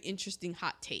very interesting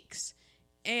hot takes.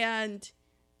 And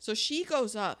so she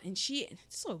goes up and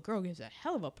this little girl gives a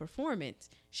hell of a performance.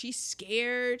 She's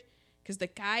scared because the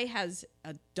guy has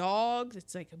a dog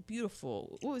that's like a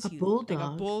beautiful, what was he? Bulldog. Like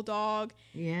a bulldog.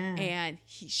 Yeah. And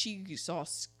she's all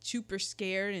super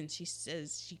scared and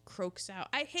she croaks out,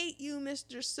 "I hate you,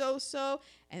 Mr. So-so."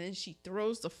 And then she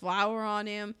throws the flower on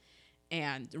him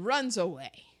and runs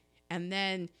away. And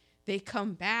then they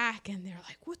come back and they're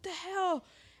like, "What the hell?"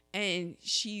 And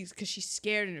because she's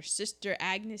scared, and her sister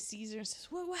Agnes sees her and says,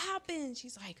 what happened?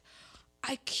 She's like,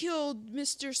 "I killed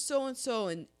Mr. So-and-so."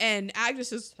 And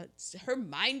Agnes her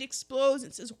mind explodes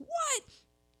and says, "What?"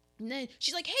 And then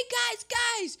she's like, "Hey,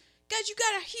 guys, you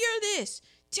gotta hear this.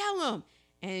 Tell him."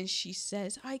 And she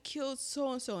says, "I killed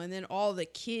so-and-so." And then all the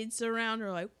kids around her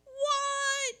are like,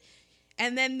 "What?"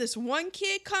 And then this one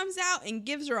kid comes out and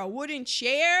gives her a wooden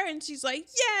chair. And she's like,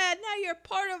 "Yeah, now you're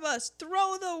part of us.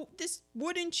 Throw this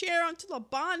wooden chair onto the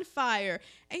bonfire."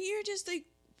 And you're just like,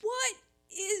 what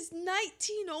is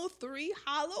 1903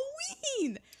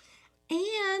 Halloween?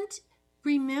 And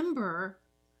remember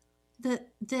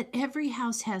that every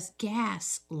house has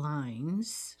gas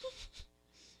lines.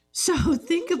 So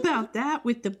think about that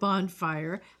with the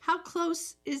bonfire. How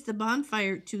close is the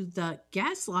bonfire to the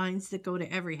gas lines that go to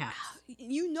every house?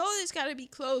 You know there's got to be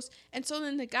close. And so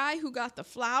then the guy who got the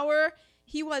flower,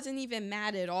 he wasn't even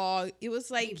mad at all. It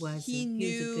was like he knew.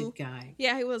 He was a good guy.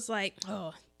 Yeah, he was like,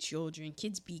 "Oh, children,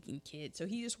 kids being kids." So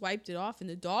he just wiped it off, and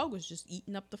the dog was just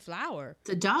eating up the flower.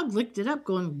 The dog licked it up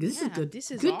going, this is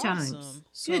good awesome. times.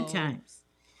 Good times.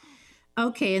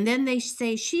 Okay, and then they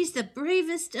say she's the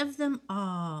bravest of them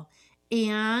all.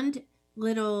 And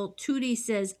little Tootie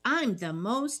says, "I'm the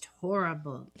most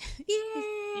horrible." Yay!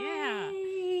 Yeah.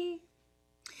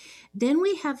 Then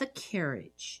we have a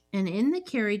carriage. And in the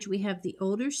carriage, we have the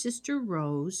older sister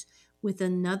Rose with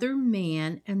another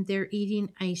man, and they're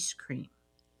eating ice cream.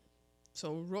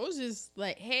 So Rose is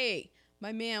like, "Hey,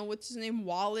 my man, what's his name?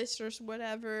 Wallace or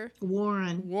whatever?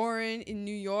 Warren in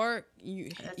New York.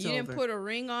 You didn't over. put a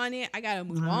ring on it. I got to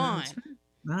move on." That's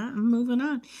right. I'm moving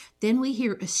on. Then we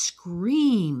hear a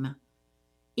scream.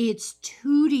 It's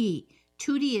Tootie.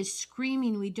 Tootie is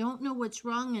screaming. We don't know what's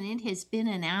wrong, and it has been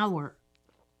an hour.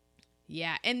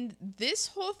 Yeah, and this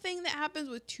whole thing that happens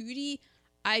with Tootie,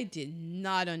 I did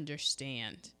not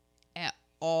understand at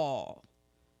all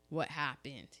what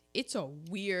happened. It's a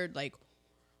weird, like,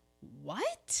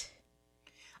 what?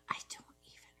 I don't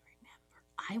even remember.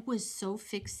 I was so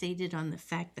fixated on the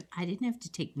fact that I didn't have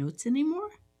to take notes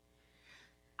anymore.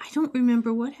 I don't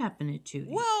remember what happened to Tootie.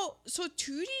 Well, so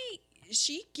Tootie,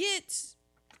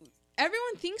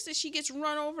 everyone thinks that she gets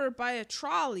run over by a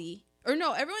trolley. Or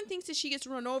no, everyone thinks that she gets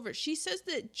run over. She says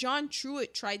that John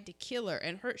Truitt tried to kill her,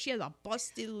 and she has a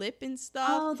busted lip and stuff.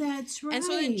 Oh, that's right. And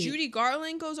so then Judy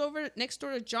Garland goes over next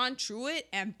door to John Truitt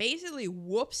and basically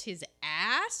whoops his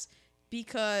ass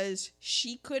because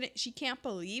she can't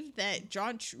believe that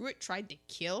John Truitt tried to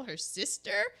kill her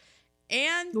sister.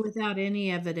 And without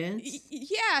any evidence.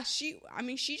 Yeah, she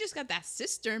just got that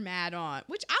sister mad on,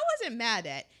 which I wasn't mad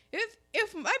at.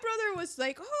 If my brother was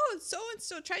like, "Oh, so and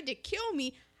so tried to kill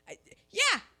me,"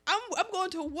 I'm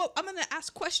going to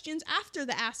ask questions after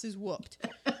the ass is whooped.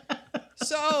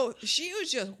 So she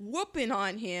was just whooping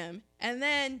on him, and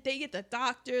then they get the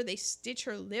doctor, they stitch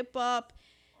her lip up,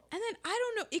 and then I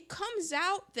don't know, it comes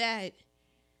out that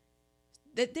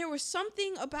there was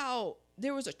something about,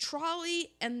 there was a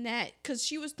trolley, and that because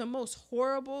she was the most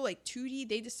horrible, like Tootie,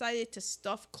 they decided to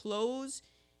stuff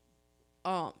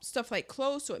like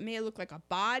clothes so it may look like a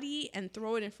body and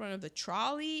throw it in front of the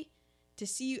trolley to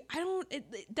see.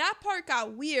 That part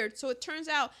got weird. So it turns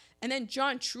out, and then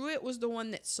John Truitt was the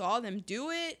one that saw them do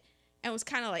it and was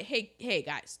kind of like, hey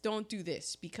guys, don't do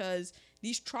this, because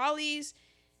these trolleys,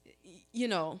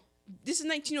 this is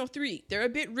 1903. They're a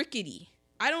bit rickety.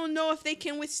 I don't know if they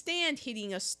can withstand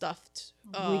hitting a stuffed.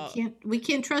 We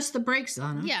can't trust the brakes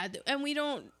on them. Yeah, and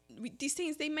these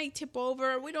things, they may tip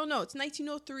over. We don't know. It's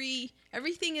 1903.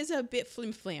 Everything is a bit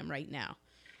flim-flam right now.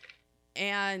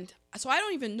 And so I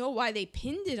don't even know why they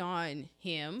pinned it on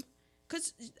him.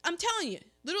 Because I'm telling you,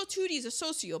 little Tootie's a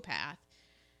sociopath.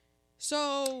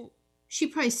 So She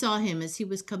probably saw him as he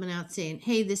was coming out saying,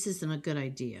 "Hey, this isn't a good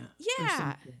idea," or Yeah.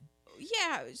 something.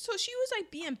 Yeah, so she was like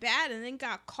being bad and then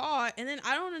got caught, and then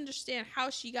I don't understand how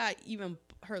she got even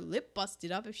her lip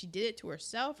busted up, if she did it to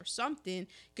herself or something,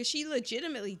 because she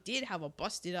legitimately did have a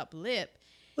busted up lip.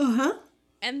 Uh-huh.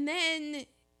 And then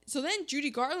Judy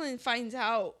Garland finds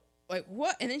out, like,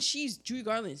 what? And then Judy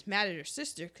Garland's mad at her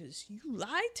sister because you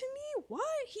lied to me? What?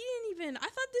 He didn't even, I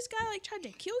thought this guy, like, tried to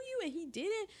kill you and he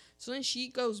didn't. So then she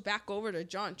goes back over to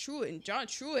John Truitt, and John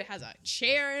Truitt has a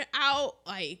chair out.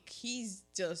 Like, he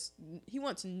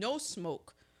wants no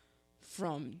smoke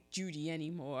from Judy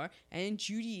anymore. And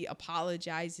Judy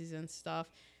apologizes and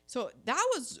stuff. So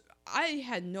I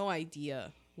had no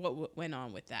idea what went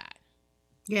on with that.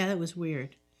 Yeah, that was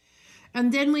weird.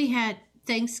 And then we had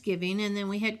Thanksgiving, and then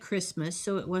we had Christmas.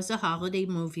 So it was a holiday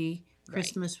movie. Right.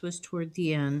 Christmas was toward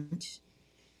the end.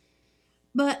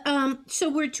 But so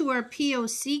we're to our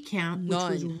POC count, which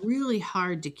was None. really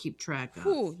hard to keep track of.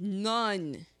 Ooh,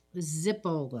 none.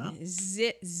 Zippola.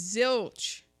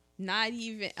 Zilch. Not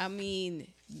even, I mean,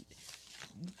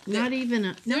 Not even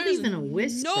a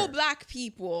whisper. no black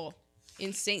people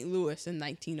in St. Louis in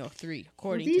 1903,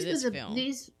 according to this film.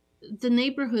 The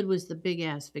neighborhood was the big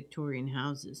ass Victorian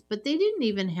houses, but they didn't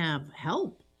even have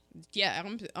help. Yeah,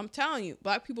 I'm telling you,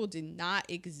 black people did not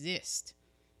exist.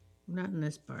 Not in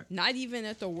this part. Not even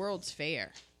at the World's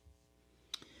Fair.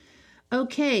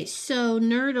 Okay, so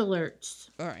nerd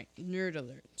alerts. All right, nerd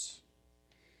alerts.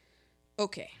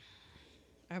 Okay,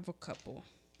 I have a couple.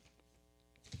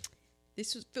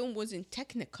 This film was in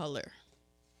Technicolor.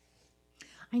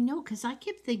 I know, because I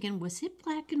kept thinking, was it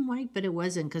black and white? But it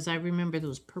wasn't, because I remember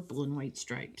those purple and white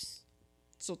stripes.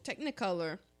 So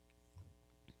Technicolor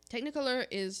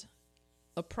is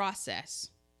a process.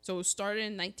 So it started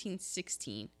in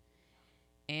 1916,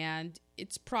 and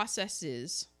it's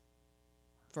processes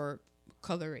for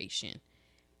coloration.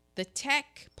 The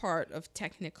tech part of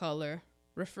Technicolor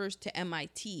refers to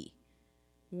MIT,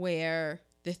 where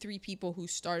the three people who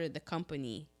started the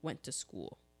company went to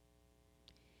school.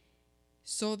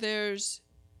 So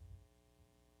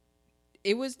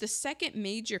it was the second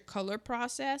major color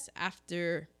process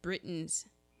after Britain's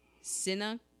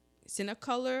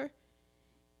Cinecolor,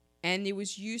 and it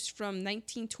was used from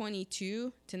 1922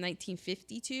 to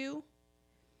 1952.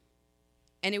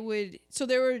 And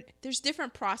there's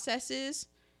different processes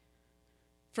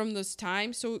from those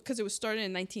times. So because it was started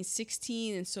in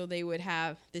 1916, and so they would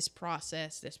have this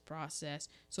process.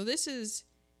 So this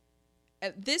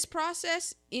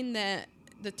process in the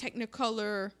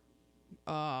Technicolor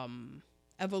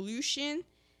evolution,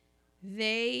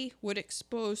 they would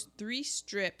expose 3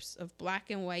 strips of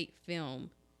black and white film,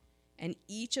 and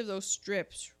each of those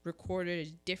strips recorded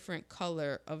a different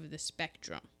color of the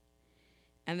spectrum.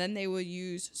 And then they will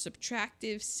use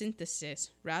subtractive synthesis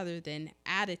rather than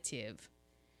additive,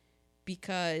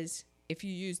 because if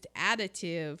you used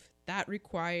additive, that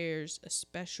requires a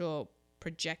special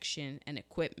projection and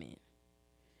equipment.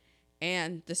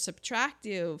 And the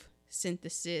subtractive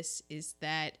synthesis is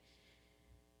that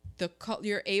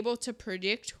you're able to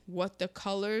predict what the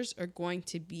colors are going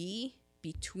to be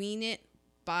between it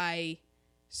by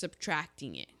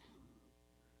subtracting it.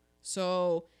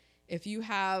 So if you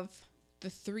have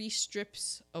the 3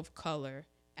 strips of color,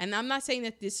 and I'm not saying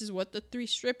that this is what the 3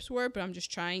 strips were, but I'm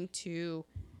just trying to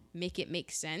make it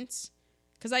make sense,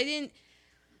 because I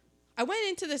went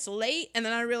into this late, and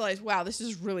then I realized, wow, this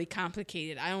is really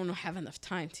complicated. I don't have enough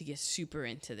time to get super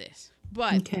into this.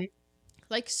 But Okay.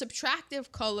 like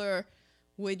subtractive color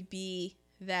would be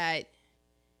that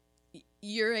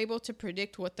you're able to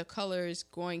predict what the color is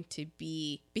going to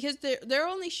be, because they're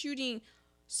only shooting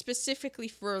specifically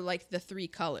for like the 3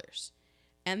 colors.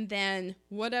 And then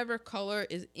whatever color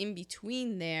is in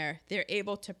between there, they're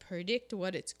able to predict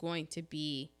what it's going to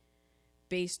be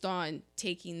based on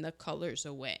taking the colors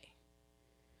away.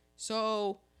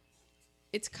 So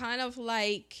it's kind of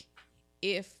like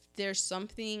if there's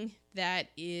something that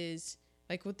is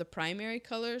like with the primary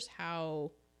colors,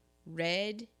 how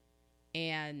red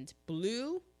and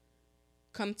blue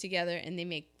come together and they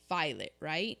make violet,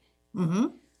 right? Mm-hmm.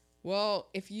 Well,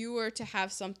 if you were to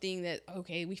have something that,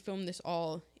 okay, we filmed this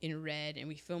all in red and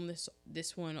we filmed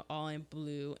this one all in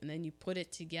blue, and then you put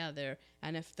it together,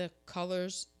 and if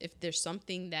there's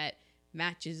something that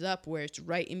matches up where it's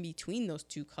right in between those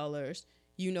 2 colors,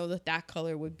 you know that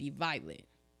color would be violet.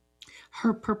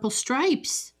 Her purple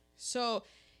stripes. So,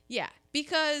 yeah,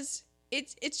 because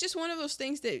it's just one of those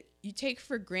things that you take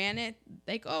for granted,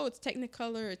 like, oh, it's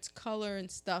Technicolor, it's color and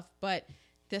stuff, but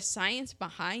the science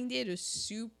behind it is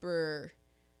super,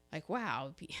 like,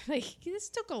 wow, like, this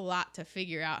took a lot to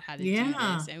figure out how to do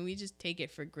this, and we just take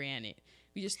it for granted.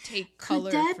 We just take Could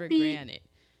color that for be granted.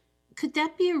 could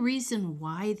that be a reason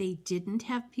why they didn't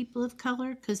have people of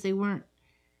color? Because they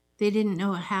didn't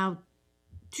know how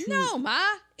to. No, Ma,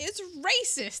 it's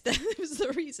racist. That was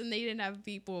the reason they didn't have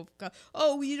people of color.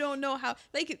 Oh, you don't know how.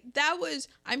 Like, that was,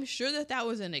 I'm sure that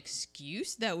was an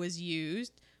excuse that was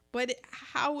used, but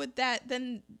how would that,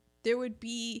 then there would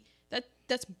be,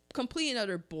 that's complete and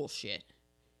utter bullshit.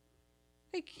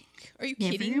 Like, are you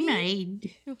kidding Never me? mind.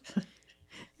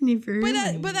 Never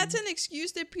mind. But that's an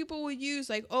excuse that people would use.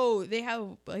 Like, oh, they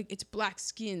have, like, it's black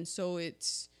skin, so it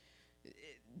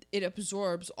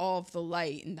absorbs all of the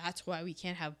light, and that's why we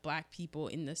can't have black people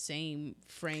in the same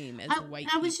frame as the white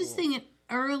people. I was just thinking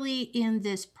early in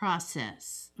this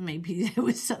process, maybe there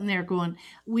was something there going,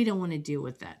 we don't want to deal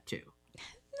with that too.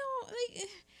 No, like,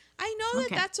 I know that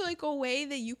that's like a way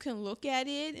that you can look at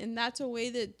it, and that's a way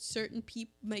that certain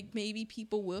people, like maybe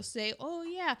people will say, oh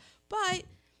yeah, but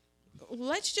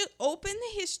let's just open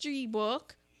the history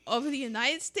book of the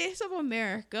United States of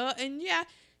America, and yeah,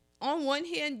 on one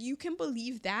hand, you can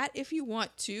believe that if you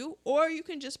want to, or you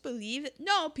can just believe that,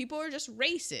 no, people are just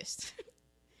racist.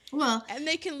 Well, and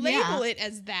they can label it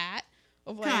as that.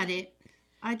 Got it.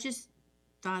 I just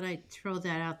thought I'd throw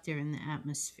that out there in the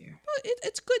atmosphere. But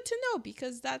it's good to know,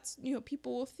 because that's,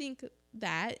 people will think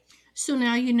that. So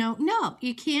now you know, no,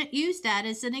 you can't use that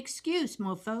as an excuse,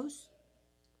 mofos.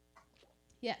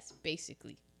 Yes,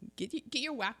 basically. Get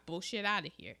your whack bullshit out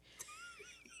of here.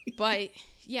 But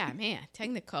yeah, man,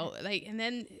 Technicolor, like, and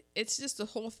then it's just the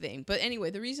whole thing. But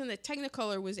anyway, the reason that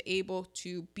Technicolor was able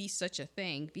to be such a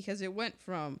thing, because it went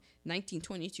from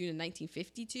 1922 to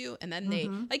 1952, and then they,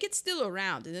 like, it's still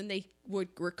around, and then they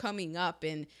were coming up,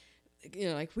 and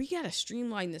like, we gotta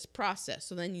streamline this process.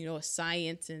 So then,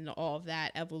 science and all of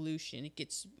that evolution, it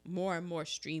gets more and more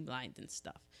streamlined and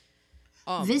stuff.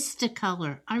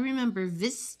 Vistacolor. I remember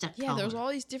Vistacolor. Yeah, there's all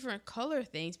these different color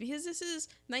things, because this is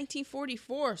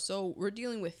 1944, so we're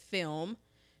dealing with film.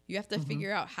 You have to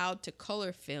figure out how to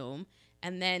color film.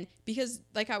 And then, because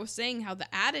like I was saying, how the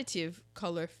additive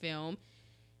color film,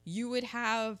 they would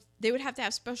have to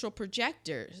have special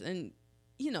projectors, and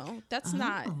that's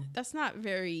not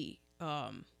very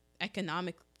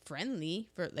economic friendly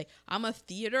for, like, I'm a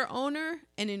theater owner,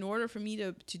 and in order for me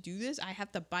to do this, I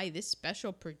have to buy this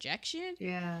special projection.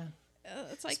 Yeah.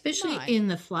 It's like, especially in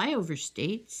the flyover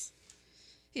states.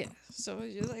 Yeah. So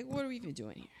you're like, what are we even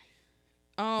doing here?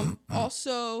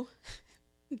 Also,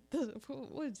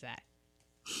 what is that?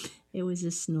 It was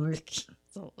a snort.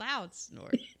 It's a loud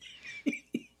snort.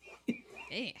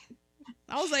 Yeah.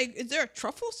 I was like, is there a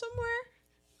truffle somewhere?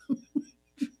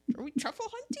 Are we truffle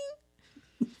hunting?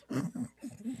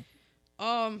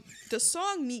 The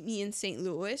song "Meet Me in St.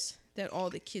 Louis" that all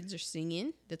the kids are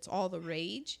singing, that's all the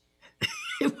rage.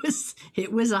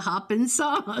 It was a hoppin'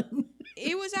 song.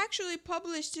 It was actually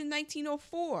published in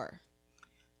 1904.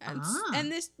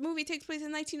 And this movie takes place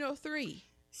in 1903.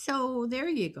 So there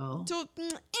you go. So,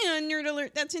 nerd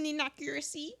alert, that's an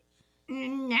inaccuracy.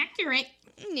 Inaccurate.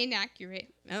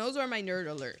 Inaccurate. And those are my nerd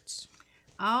alerts.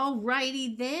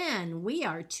 Alrighty then. We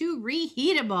are two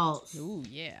reheatables. Ooh,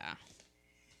 yeah.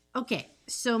 Okay,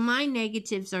 so my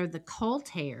negatives are the cult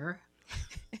hair.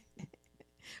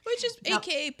 Which is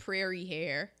AKA prairie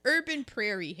hair. Urban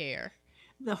prairie hair.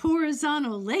 The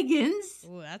horizontal leggings.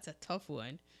 Ooh, that's a tough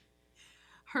one.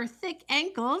 Her thick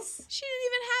ankles. She didn't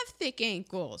even have thick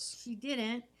ankles. She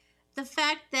didn't. The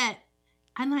fact that,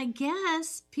 and I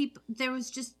guess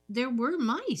there were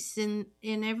mice in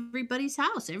everybody's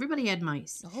house. Everybody had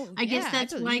mice. Oh, I guess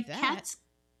that's why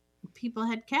people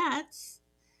had cats.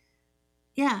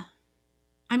 Yeah.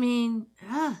 I mean,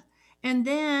 and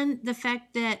then the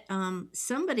fact that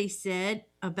somebody said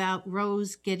about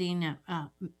Rose getting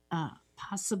a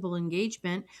possible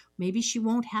engagement, maybe she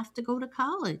won't have to go to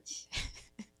college.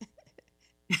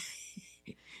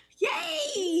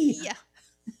 Yay! Yeah.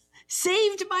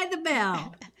 Saved by the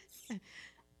bell. Is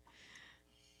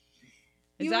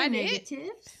Your that negatives?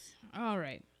 it? All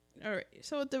right.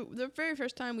 So the very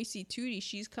first time we see Tootie,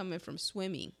 she's coming from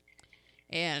swimming.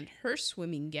 And her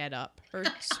swimming getup, her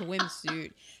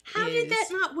swimsuit. How did that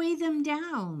not weigh them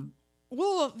down?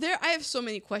 Well, I have so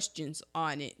many questions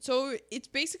on it. So it's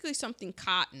basically something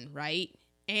cotton, right?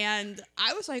 And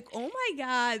I was like, oh my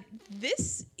God,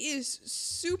 this is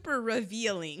super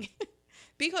revealing.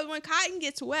 Because when cotton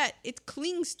gets wet, it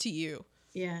clings to you.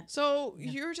 Yeah. So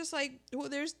you're just like, well,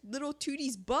 there's little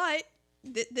Tootie's butt.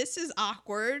 This is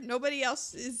awkward. Nobody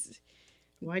else is.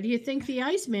 Why do you think the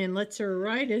Iceman lets her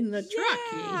ride in the truck?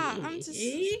 Yeah,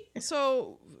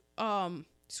 so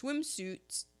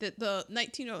swimsuits, the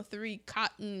 1903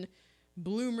 cotton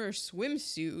bloomer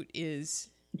swimsuit is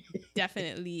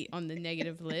definitely on the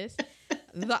negative list.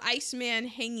 the Iceman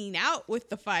hanging out with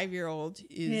the 5-year-old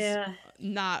is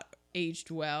not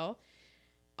aged well.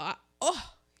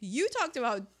 You talked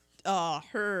about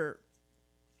her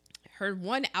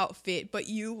one outfit, but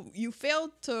you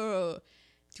failed to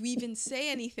even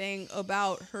say anything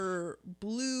about her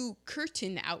blue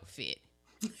curtain outfit.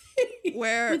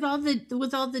 Where with all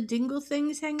the dingle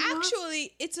things hanging off?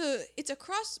 Actually, it's a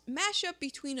cross mashup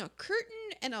between a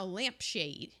curtain and a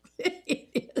lampshade.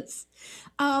 It is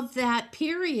of that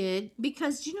period,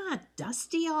 because you know how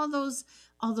dusty all those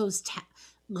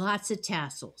lots of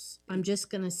tassels. I'm just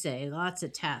gonna say lots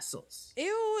of tassels. It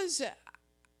was.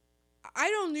 I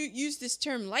don't use this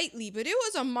term lightly, but it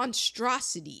was a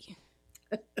monstrosity.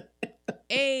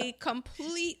 A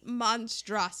complete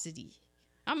monstrosity.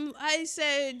 I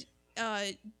said,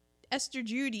 Esther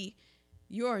Judy,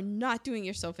 you are not doing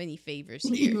yourself any favors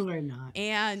here. You are not.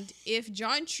 And if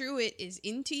John Truitt is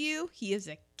into you, he is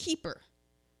a keeper.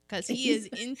 Because he is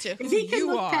into who if he can you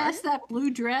look are. past that blue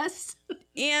dress.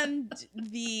 And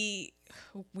the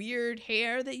weird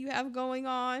hair that you have going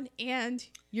on. And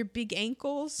your big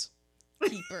ankles.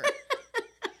 Keeper.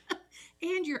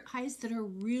 And your eyes that are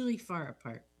really far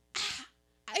apart.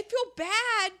 I feel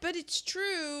bad, but it's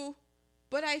true.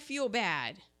 But I feel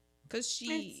bad because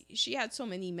she had so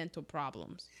many mental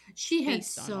problems. She had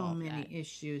so many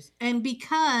issues. And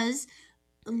because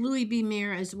Louis B.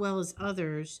 Mayer, as well as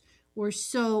others, were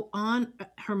so on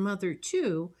her mother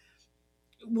too,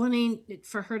 wanting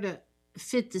for her to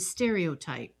fit the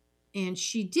stereotype. And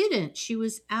she didn't. She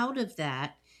was out of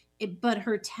that. But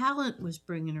her talent was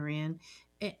bringing her in.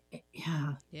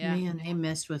 Man, they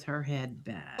messed with her head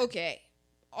bad. Okay.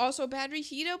 Also bad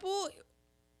reheatable.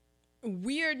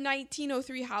 Weird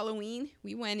 1903 Halloween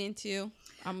we went into.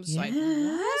 I'm just like,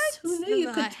 what? Who knew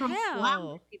you could throw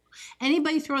flour at people?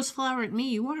 Anybody throws flour at me,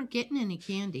 you aren't getting any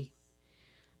candy.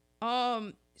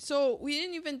 So we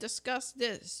didn't even discuss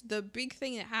this. The big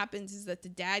thing that happens is that the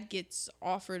dad gets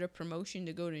offered a promotion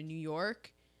to go to New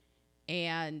York,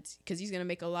 and because he's gonna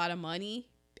make a lot of money,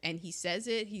 and he says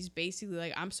it. He's basically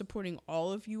like, I'm supporting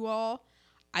all of you all.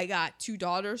 I got 2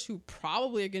 daughters who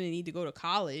probably are gonna need to go to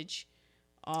college.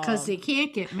 Because they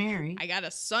can't get married. I got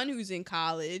a son who's in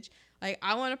college. Like,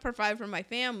 I want to provide for my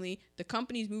family. The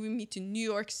company's moving me to New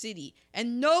York City.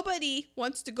 And nobody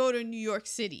wants to go to New York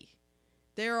City.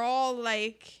 They're all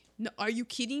like, no, are you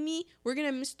kidding me? We're going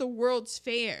to miss the World's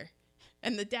Fair.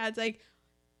 And the dad's like,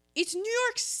 it's New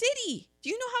York City. Do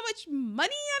you know how much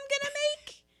money I'm going to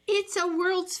make? It's a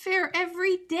World's Fair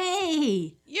every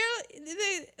day.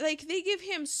 They give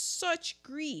him such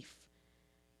grief.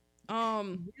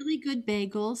 Really good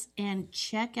bagels, and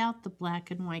check out the black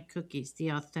and white cookies, the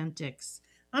authentics.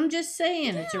 I'm just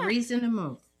saying, it's a reason to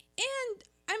move. And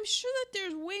I'm sure that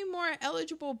there's way more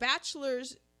eligible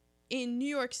bachelors in New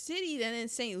York City than in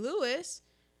St. Louis.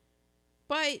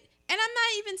 And I'm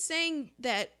not even saying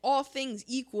that all things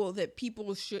equal that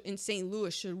people in St.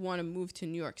 Louis should want to move to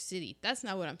New York City. That's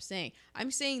not what I'm saying. I'm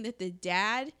saying that the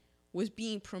dad was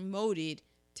being promoted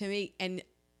to make and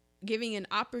giving an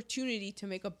opportunity to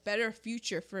make a better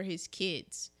future for his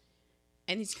kids.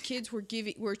 And his kids were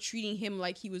treating him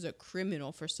like he was a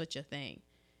criminal for such a thing.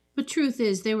 But truth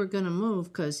is, they were going to move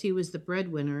because he was the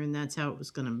breadwinner, and that's how it was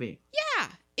going to be. Yeah.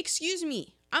 Excuse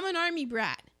me. I'm an Army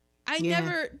brat.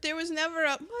 There was never but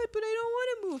I don't want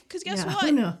to move. Because guess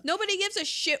what? No. Nobody gives a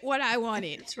shit what I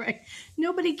wanted. That's right.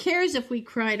 Nobody cares if we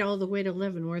cried all the way to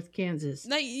Leavenworth, Kansas.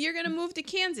 Like, you're going to move to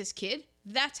Kansas, kid.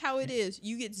 That's how it is.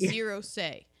 You get zero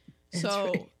say. So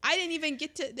right. I didn't even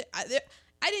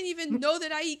I didn't even know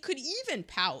that I could even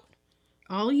pout.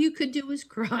 All you could do was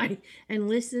cry and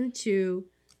listen to.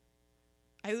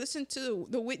 I listened to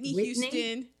the Whitney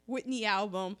Houston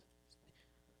album.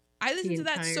 I listened to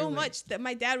that so much that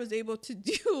my dad was able to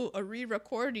do a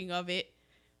re-recording of it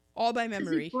all by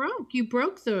memory. You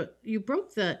broke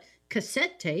the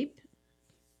cassette tape.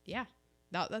 Yeah,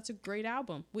 that's a great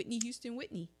album. Whitney Houston,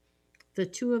 Whitney. The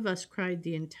two of us cried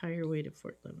the entire way to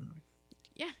Fort Leavenworth.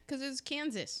 Yeah, because it was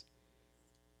Kansas.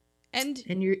 And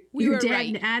your dad right.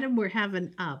 and Adam were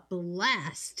having a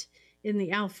blast in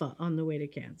the Alpha on the way to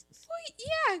Kansas. Well,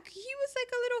 yeah, he was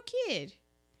like a little kid.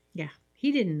 Yeah,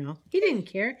 he didn't know. He didn't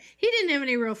care. He didn't have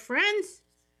any real friends.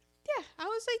 Yeah, I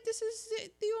was like, this is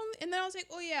the only... And then I was like,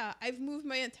 oh yeah, I've moved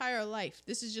my entire life.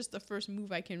 This is just the first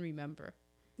move I can remember.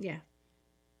 Yeah.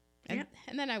 And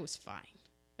then I was fine.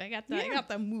 I got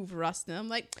the move rust, and I'm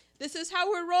like, this is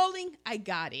how we're rolling. I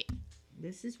got it.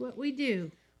 This is what we do.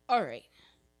 All right.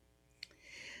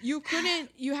 You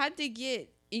had to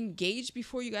get engaged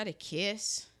before you got a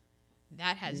kiss.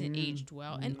 That hasn't aged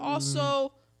well. And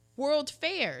also, world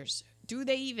fairs. Do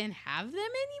they even have them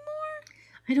anymore?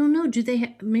 I don't know. Do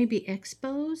they maybe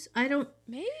expos? I don't.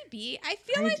 Maybe. I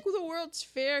feel I like the World's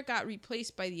Fair got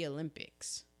replaced by the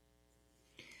Olympics.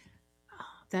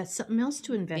 That's something else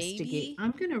to investigate. Maybe.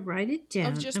 I'm going to write it Of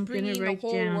down. just I'm going to bringing the write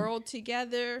whole down world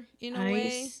together in a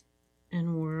way. Ice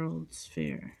and World's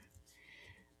Fair.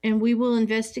 And we will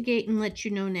investigate and let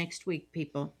you know next week,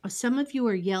 people. Some of you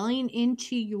are yelling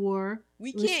into your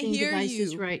We can't listening hear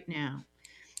devices you. right now.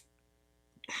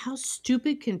 How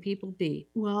stupid can people be?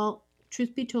 Well,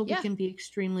 truth be told, Yeah. we can be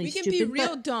extremely We can stupid. be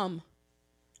real but dumb.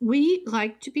 we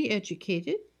like to be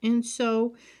educated. And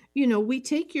so, we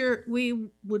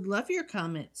would love your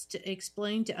comments to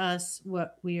explain to us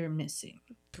what we are missing.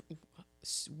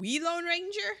 We Lone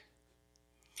Ranger?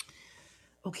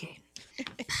 Okay.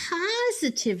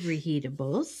 Positive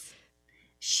reheatables.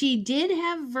 She did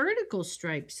have vertical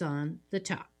stripes on the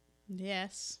top.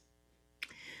 Yes.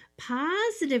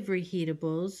 Positive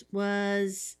reheatables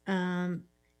was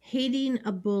hating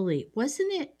a bully.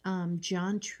 Wasn't it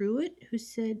John Truitt who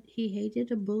said he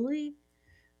hated a bully?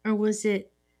 Or was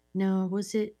it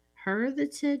her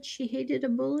that said she hated a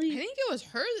bully? I think it was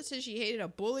her that said she hated a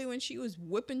bully when she was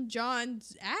whipping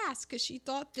John's ass because she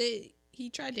thought that he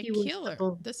tried to He was kill the her,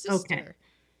 bull- the sister. Okay.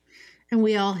 And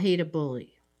we all hate a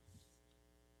bully.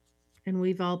 And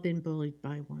we've all been bullied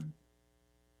by one.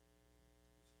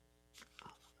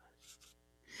 All of us.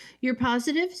 Your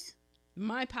positives?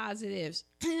 My positives.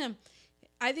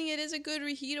 I think it is a good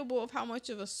reheatable of how much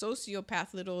of a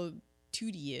sociopath little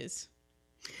Tootie is.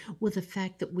 Well, the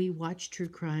fact that we watch true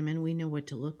crime and we know what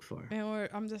to look for. And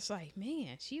I'm just like,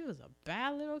 man, she was a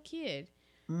bad little kid.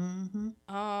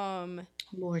 Mm-hmm.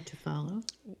 More to follow.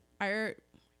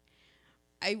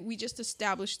 We just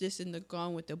established this in the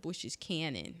Gone with the Bushes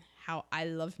canon, how I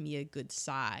love me a good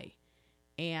sigh.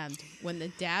 And when the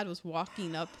dad was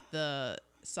walking up the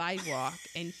sidewalk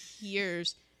and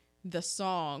hears the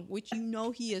song, which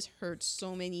he has heard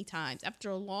so many times, after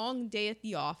a long day at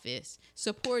the office,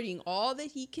 supporting all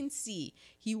that he can see,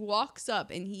 he walks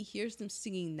up and he hears them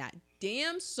singing that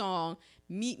damn song,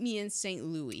 Meet Me in St.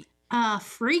 Louis.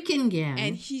 Freaking again.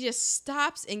 And he just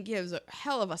stops and gives a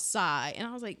hell of a sigh. And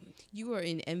I was like, you are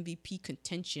in MVP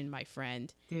contention, my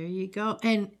friend. There you go.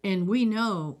 And we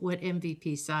know what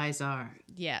MVP sighs are.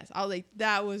 Yes. I was like,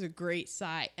 that was a great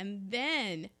sigh. And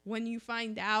then when you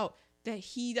find out that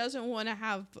he doesn't want to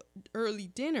have early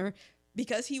dinner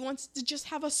because he wants to just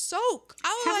have a soak.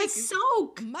 I was Have like, a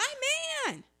soak. my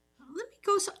man. Let me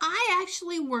go. So I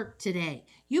actually worked today.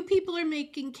 You people are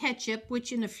making ketchup,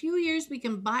 which in a few years we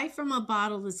can buy from a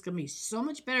bottle that's going to be so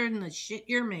much better than the shit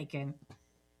you're making.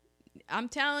 I'm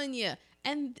telling you.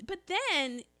 But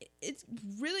then it's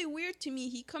really weird to me.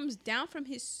 He comes down from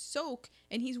his soak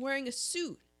and he's wearing a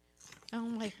suit. And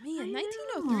I'm like, man,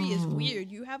 1903 is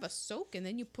weird. You have a soak and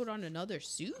then you put on another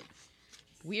suit?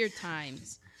 Weird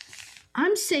times.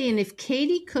 I'm saying if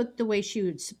Katie cooked the way she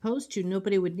was supposed to,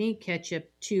 nobody would need ketchup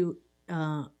to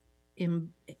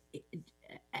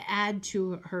add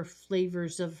to her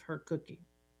flavors of her cooking.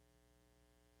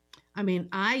 I mean,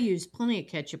 I used plenty of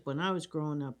ketchup when I was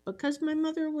growing up because my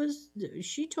mother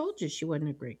she told you she wasn't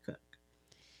a great cook.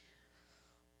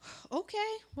 Okay,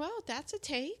 well, that's a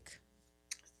take.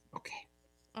 Okay.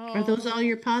 Are those all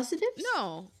your positives?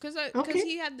 No, because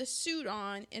he had the suit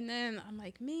on, and then I'm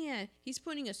like, man, he's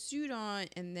putting a suit on,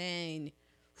 and then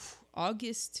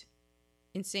August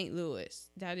in St. Louis.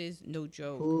 That is no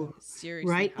joke. Ooh,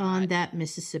 seriously, right hot. on that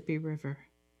Mississippi River.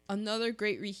 Another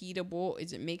great reheatable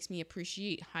is it makes me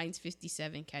appreciate Heinz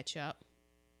 57 ketchup,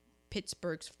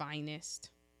 Pittsburgh's finest.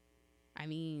 I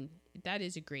mean, that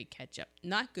is a great ketchup.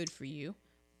 Not good for you,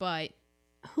 but.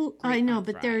 I know,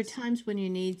 but there are times when you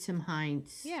need some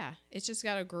Heinz. Yeah, it's just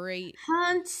got a great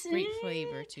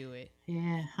flavor to it.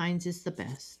 Yeah, Heinz is the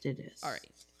best. It is. All right.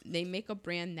 They make a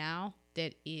brand now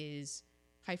that is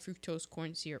high fructose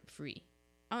corn syrup free.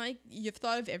 I'm like, you've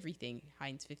thought of everything,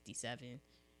 Heinz 57,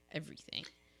 everything.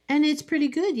 And it's pretty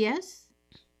good, yes?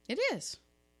 It is.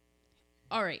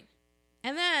 All right.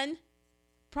 And then,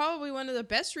 probably one of the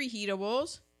best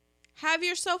reheatables, Have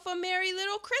Yourself a Merry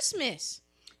Little Christmas.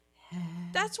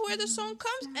 That's where the song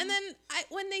comes. And then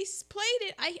when they played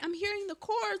it, I'm hearing the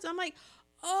chords. I'm like,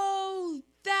 oh,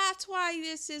 that's why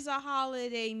this is a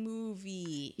holiday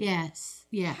movie. Yes.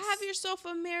 Have Yourself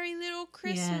a Merry Little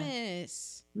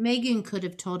Christmas. Yeah. Megan could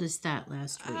have told us that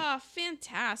last week.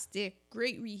 Fantastic.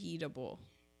 Great reheatable.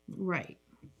 Right.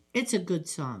 It's a good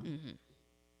song. Mm-hmm.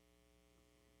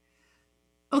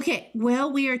 Okay,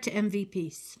 well, we are to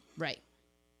MVPs. Right.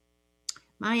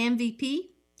 My MVP,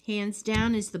 hands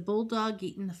down, is the bulldog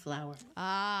eating the flower.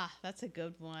 That's a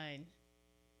good one.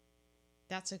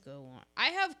 I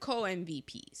have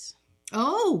co-MVPs.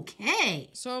 Okay.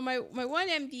 So my one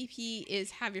MVP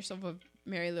is Have Yourself a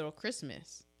Merry Little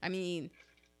Christmas. I mean,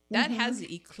 that has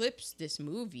eclipsed this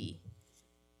movie.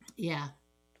 Yeah.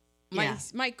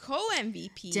 My co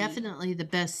MVP, definitely the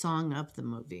best song of the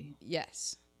movie.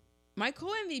 yes, my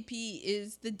co MVP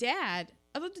is the dad.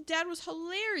 I thought the dad was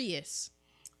hilarious.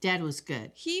 Dad was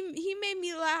good. He made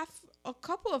me laugh a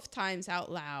couple of times out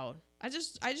loud. I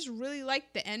just really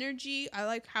liked the energy. I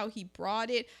like how he brought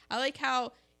it. I like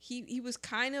how he was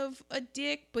kind of a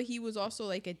dick, but he was also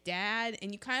like a dad,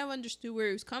 and you kind of understood where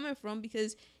he was coming from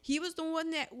because he was the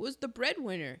one that was the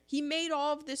breadwinner. He made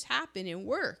all of this happen and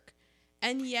work.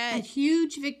 And yet, a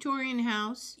huge Victorian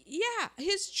house. Yeah,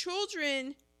 his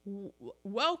children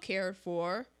well cared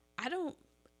for. I don't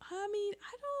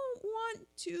want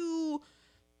to.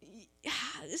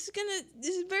 This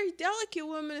is very delicate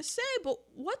what I'm gonna say, but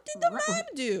what did the mom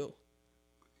do?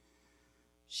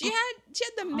 She had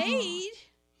the maid.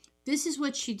 This is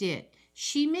what she did.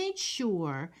 She made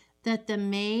sure that the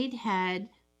maid had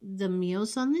the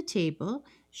meals on the table.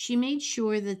 She made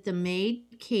sure that the maid,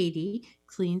 Katie,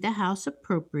 cleaned the house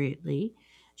appropriately.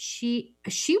 She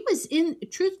was in.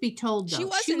 Truth be told, though, she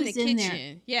was in the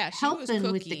kitchen. Yeah, she was helping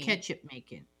cooking with the ketchup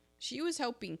making. She was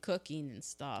helping cooking and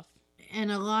stuff.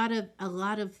 And a lot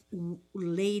of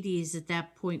ladies at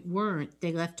that point weren't.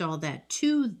 They left all that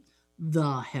to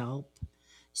the help.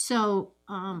 So,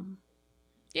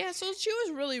 yeah, so she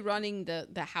was really running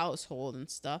the household and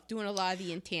stuff, doing a lot of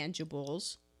the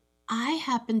intangibles. I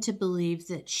happen to believe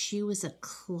that she was a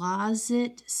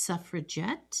closet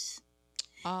suffragette.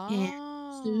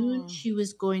 And soon she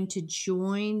was going to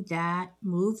join that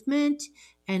movement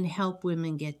and help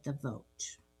women get the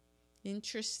vote.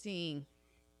 Interesting.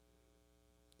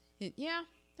 Yeah,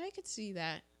 I could see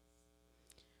that.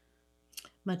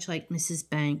 Much like Mrs.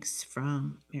 Banks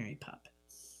from Mary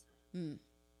Poppins.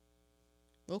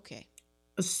 Okay.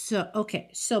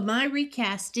 So my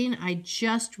recasting, I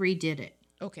just redid it.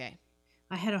 Okay.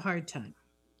 I had a hard time.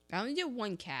 I only did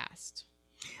one cast.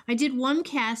 I did one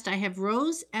cast. I have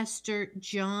Rose, Esther,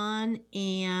 John,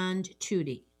 and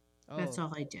Tootie. Oh, that's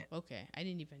all I did. Okay. I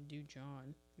didn't even do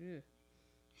John. Ugh.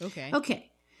 Okay.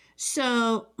 Okay.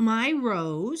 So my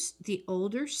Rose, the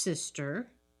older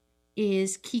sister,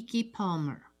 is Keke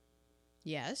Palmer.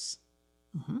 Yes.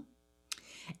 Mm-hmm.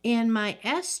 And my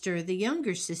Esther, the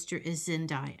younger sister, is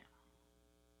Zendaya.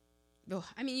 Oh,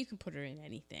 I mean, you can put her in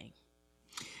anything.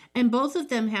 And both of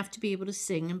them have to be able to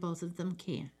sing, and both of them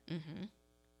can. Mm-hmm.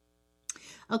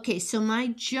 Okay, so my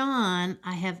John,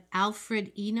 I have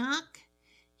Alfred Enoch.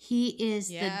 He is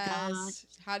the god.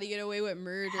 How to Get Away with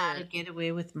Murder. How to Get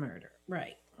Away with Murder,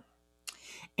 right.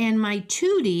 And my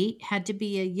Tootie had to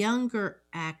be a younger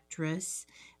actress.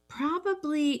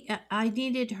 Probably, I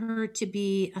needed her to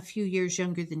be a few years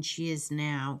younger than she is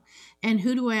now. And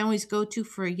who do I always go to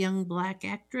for a young black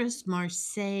actress?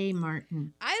 Marsai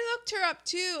Martin. I looked her up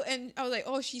too, and I was like,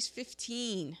 oh, she's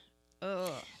 15.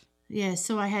 Ugh. Yeah,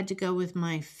 so I had to go with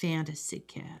my fantasy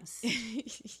cast.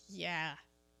 Yeah.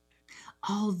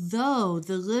 Although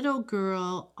the little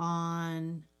girl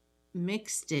on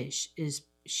Mixed Dish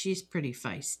she's pretty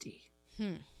feisty.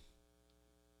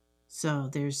 So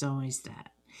there's always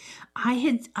that. I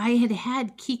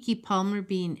had Keke Palmer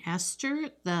being Esther,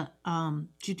 the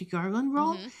Judy Garland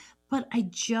role, but I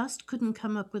just couldn't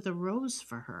come up with a Rose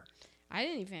for her. I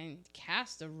didn't even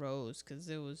cast a Rose because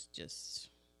it was just.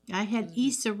 I had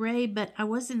Issa Rae, but I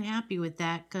wasn't happy with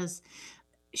that because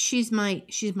she's my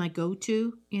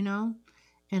go-to,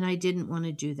 and I didn't want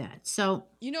to do that. So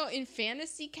in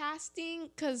fantasy casting,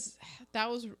 because that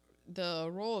was the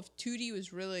role of Tootie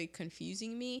was really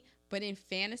confusing me. But in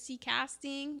fantasy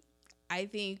casting, I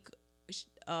think,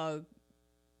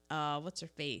 what's her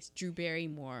face? Drew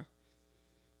Barrymore.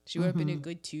 She would have been a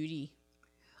good Tootie.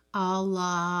 A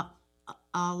la.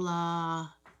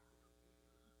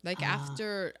 Like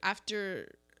after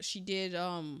she did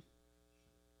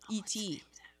E.T.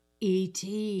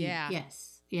 E.T. Yeah.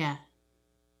 Yes. Yeah.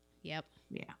 Yep.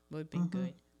 Yeah. Would have been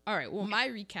good. All right. Well, my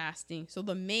recasting. So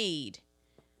the maid,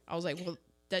 I was like, well,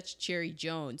 that's Cherry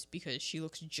Jones because she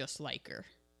looks just like her.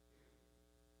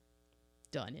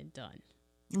 Done and done.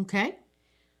 Okay.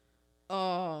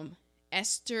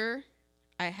 Esther,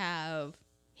 I have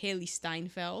Haley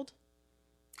Steinfeld.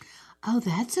 Oh,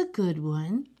 that's a good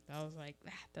one. I was like,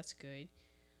 that's good.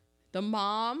 The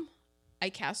mom, I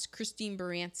cast Christine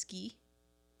Baranski.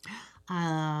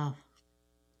 Yeah.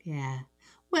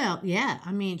 Well, yeah.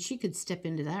 I mean, she could step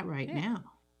into that right now.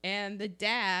 And the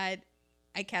dad,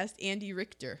 I cast Andy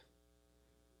Richter.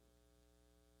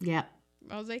 Yeah.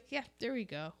 I was like, yeah, there we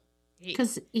go.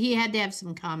 Because he had to have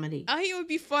some comedy. He would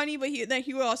be funny, but then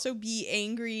he would also be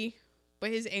angry.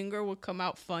 but his anger would come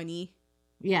out funny.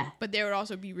 Yeah. But there would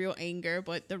also be real anger,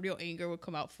 but the real anger would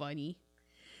come out funny.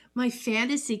 My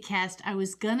fantasy cast, I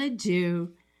was going to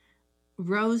do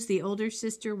Rose, the older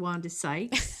sister, Wanda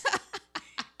Sykes.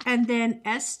 And then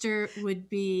Esther would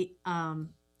be, dang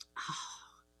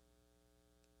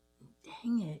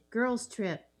it, Girls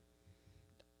Trip.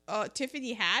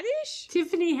 Tiffany Haddish?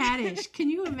 Tiffany Haddish. Can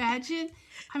you imagine?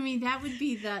 I mean, that would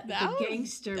be the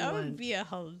gangster that one. That would be a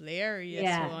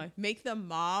hilarious one. Make the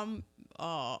mom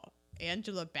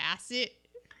Angela Bassett.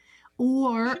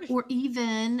 Or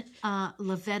even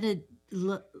Loretta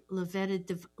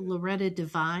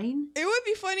Devine. It would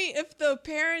be funny if the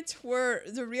parents were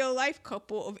the real life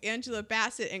couple of Angela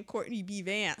Bassett and Courtney B.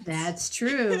 Vance. That's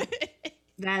true.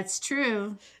 That's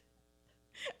true.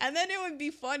 And then it would be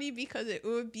funny because it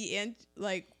would be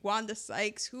like Wanda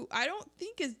Sykes, who I don't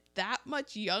think is that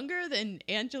much younger than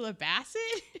Angela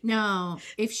Bassett. No,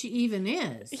 if she even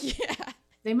is. Yeah.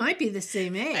 They might be the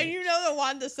same age. And you know that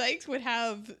Wanda Sykes would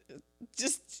have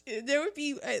there would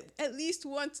be at least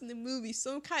once in the movie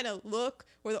some kind of look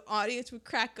where the audience would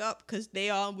crack up because they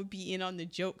all would be in on the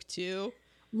joke too.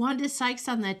 Wanda Sykes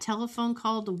on that telephone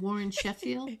call to Warren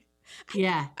Sheffield.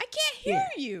 Yeah. I can't hear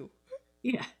you.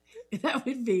 Yeah. That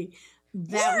would be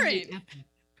Warren. Would be epic.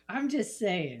 I'm just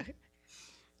saying.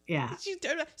 Yeah. She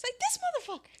turned around, it's like, this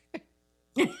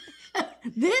motherfucker.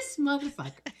 This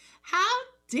motherfucker. How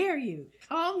dare you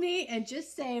call me and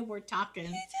just say we're talking?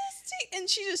 And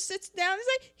she just sits down. It's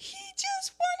like, he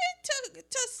just wanted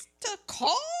to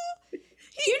call. You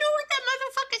know what that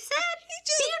motherfucker said?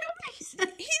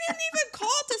 He didn't even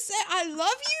call to say I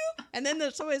love you. And then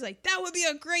there's somebody's like, that would be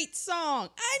a great song.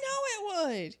 I know it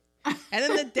would.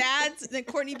 And then then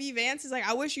Courtney B. Vance is like,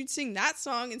 I wish you'd sing that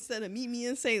song instead of Meet Me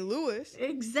in St. Louis.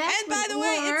 Exactly. And by the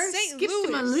way, it's St. Louis. Skip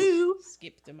to my Lou.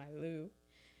 Skip to my Lou.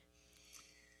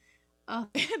 Oh,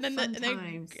 and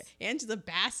then Angela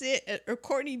Bassett or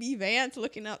Courtney B. Vance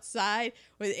looking outside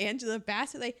with Angela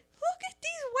Bassett like, look at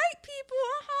these white people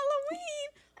on Halloween.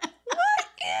 What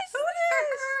is Who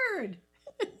heard?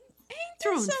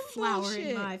 Throwing flour bullshit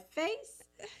in my face.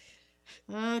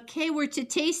 Okay, we're to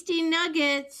Tasty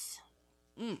Nuggets.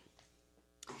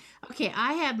 Okay,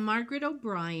 I have Margaret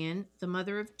O'Brien, the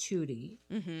mother of Tootie.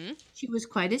 Mm-hmm. She was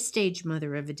quite a stage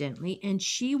mother, evidently, and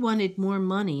she wanted more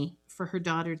money for her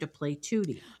daughter to play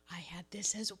Tootie. I had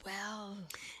this as well.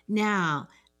 Now,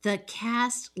 the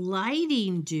cast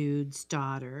lighting dude's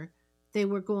daughter, they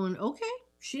were going, okay,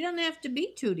 she doesn't have to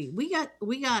be Tootie. We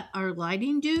got our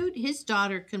lighting dude, his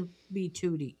daughter can be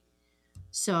Tootie.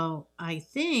 So I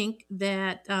think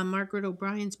that Margaret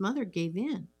O'Brien's mother gave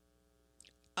in.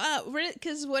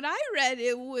 Because what I read,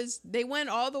 it was they went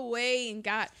all the way and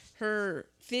got her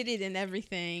fitted and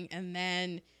everything, and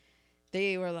then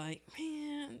they were like,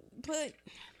 man, but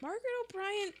Margaret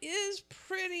O'Brien is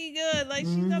pretty good. Like,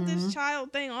 she's got this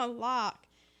child thing on lock.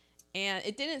 And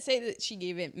it didn't say that she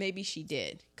gave in. Maybe she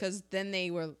did, because then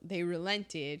they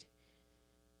relented,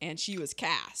 and she was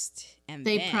cast. And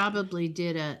they probably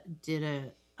did a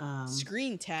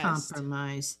screen test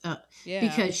compromise. Yeah,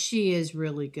 because she is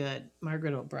really good.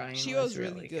 Margaret O'Brien. She was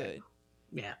really good.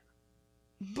 Yeah.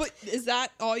 But is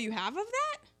that all you have of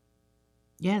that?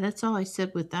 Yeah, that's all I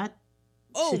said with that.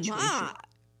 Oh situation. my!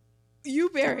 You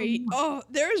very. Oh,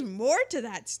 there's more to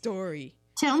that story.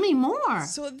 Tell me more.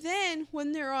 So then,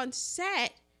 when they're on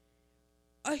set,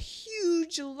 a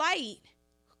huge light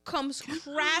comes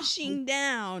crashing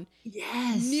down,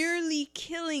 yes, nearly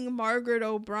killing Margaret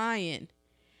O'Brien.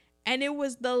 And it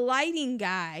was the lighting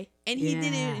guy, and he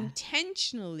did it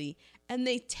intentionally. And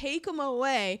they take him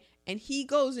away, and he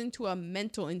goes into a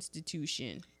mental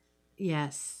institution.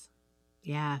 Yes.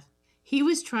 Yeah. He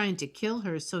was trying to kill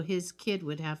her so his kid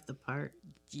would have the part.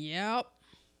 Yep.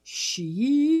 Shit.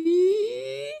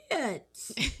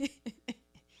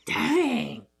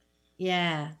 Dang.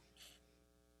 Yeah.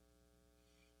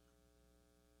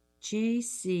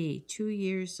 JC, 2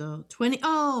 years old. 20.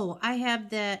 Oh, I have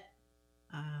that.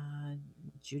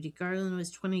 Judy Garland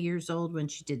was 20 years old when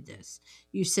she did this.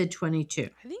 You said 22.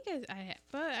 I think I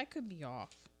but I could be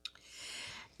off.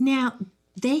 Now,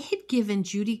 they had given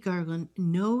Judy Garland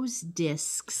nose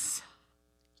discs.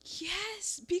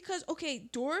 Yes, because, okay,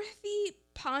 Dorothy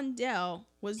Pondell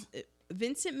was...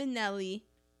 Vincent Minnelli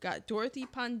got Dorothy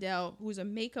Pondell, who was a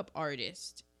makeup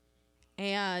artist.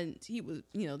 And he was,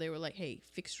 they were like, hey,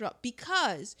 fix her up.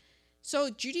 Because, so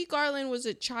Judy Garland was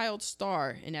a child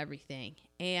star and everything.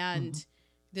 And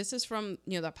this is from,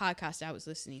 the podcast I was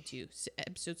listening to,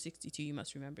 episode 62. You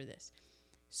must remember this.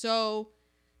 So,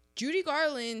 Judy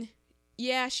Garland,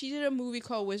 yeah, she did a movie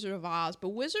called Wizard of Oz. But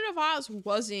Wizard of Oz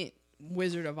wasn't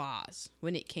Wizard of Oz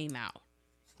when it came out.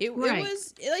 It Right.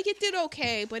 was like it did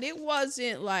okay, but it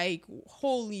wasn't like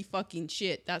holy fucking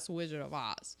shit. That's Wizard of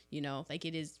Oz, like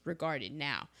it is regarded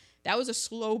now. That was a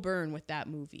slow burn with that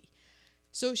movie.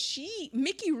 So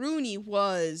Mickey Rooney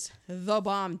was the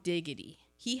bomb diggity.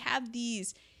 He had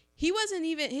these. He wasn't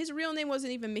even his real name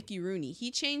wasn't even Mickey Rooney.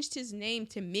 He changed his name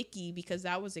to Mickey because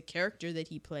that was a character that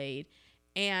he played,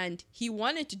 and he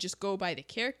wanted to just go by the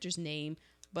character's name,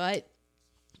 but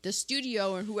the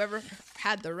studio or whoever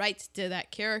had the rights to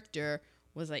that character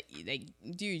was like,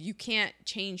 dude, you can't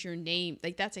change your name.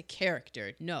 Like, that's a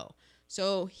character. No.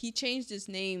 So he changed his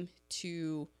name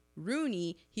to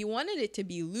Rooney. He wanted it to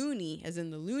be Looney, as in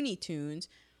the Looney Tunes,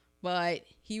 but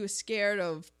he was scared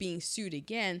of being sued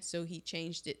again, so he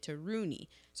changed it to Rooney.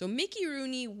 So Mickey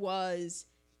Rooney was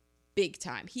big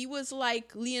time. He was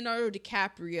like Leonardo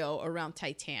DiCaprio around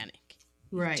Titanic.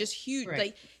 Right. Just huge. Right.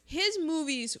 Like, his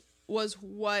movies was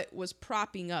what was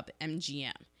propping up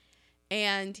MGM.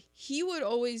 And he would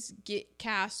always get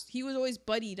cast, he was always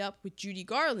buddied up with Judy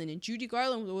Garland, and Judy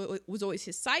Garland was always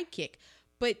his sidekick.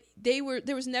 But there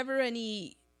was never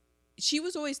any, she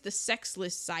was always the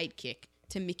sexless sidekick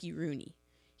to Mickey Rooney.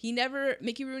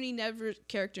 Mickey Rooney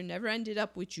character never ended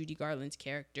up with Judy Garland's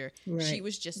character. Right. She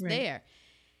was just there.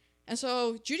 And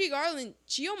so Judy Garland,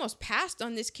 she almost passed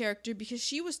on this character because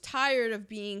she was tired of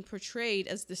being portrayed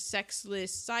as the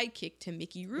sexless sidekick to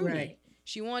Mickey Rooney. Right.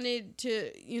 She wanted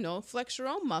to, flex her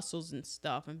own muscles and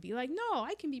stuff and be like, no,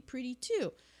 I can be pretty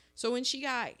too. So when she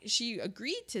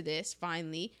agreed to this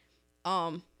finally,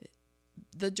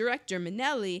 the director,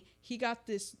 Minnelli, he got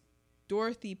this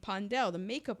Dorothy Pondell, the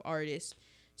makeup artist.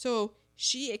 So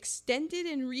she extended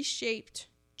and reshaped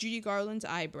Judy Garland's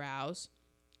eyebrows,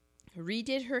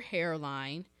 redid her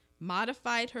hairline,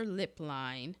 modified her lip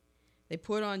line. They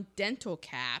put on dental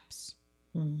caps.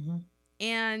 Mm-hmm.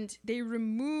 And they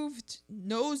removed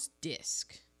nose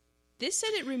disc. This said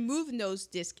it removed nose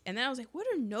disc. And then I was like, what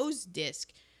are nose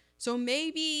disc? So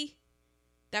maybe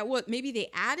they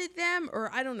added them,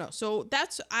 or I don't know. So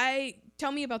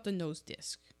tell me about the nose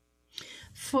disc.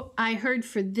 I heard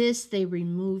for this, they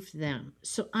removed them.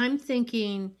 So I'm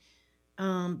thinking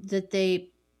that they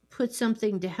put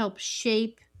something to help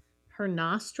shape her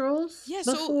nostrils. Yeah,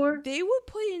 before. So they were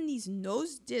putting these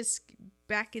nose discs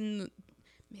back in.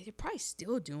 They're probably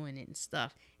still doing it and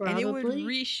stuff. Probably. And it would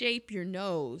reshape your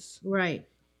nose. Right.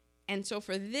 And so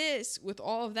for this, with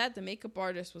all of that, the makeup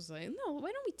artist was like, no,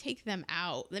 why don't we take them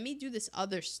out? Let me do this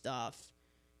other stuff.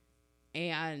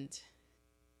 And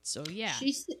so, yeah.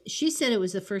 She said it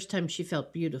was the first time she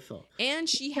felt beautiful. And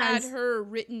she had her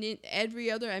written in every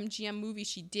other MGM movie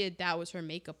she did. That was her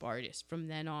makeup artist from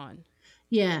then on.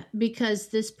 Yeah, because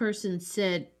this person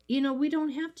said, we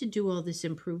don't have to do all this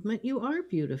improvement. You are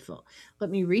beautiful. Let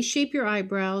me reshape your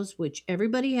eyebrows, which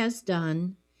everybody has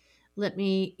done. Let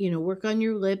me, work on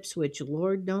your lips, which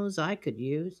Lord knows I could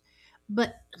use.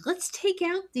 But let's take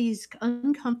out these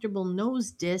uncomfortable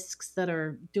nose discs that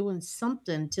are doing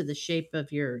something to the shape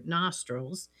of your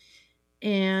nostrils.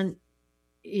 And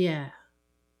yeah,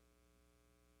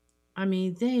 I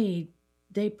mean,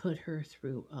 they put her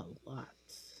through a lot.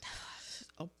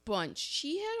 A bunch.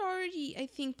 She had already, I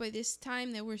think by this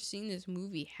time that we're seeing this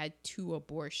movie, had 2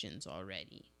 abortions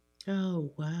already.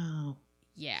 Oh, wow.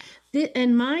 Yeah.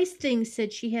 And my thing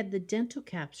said she had the dental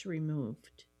caps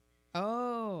removed.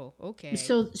 Oh, okay.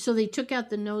 So they took out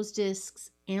the nose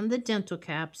discs and the dental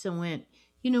caps and went,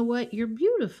 you know what? You're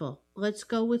beautiful. Let's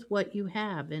go with what you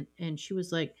have. And she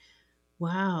was like,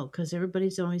 wow, because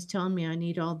everybody's always telling me I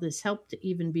need all this help to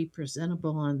even be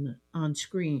presentable on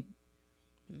screen.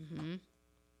 Mm-hmm.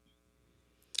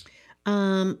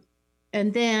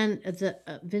 And then the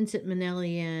Vincent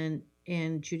Minnelli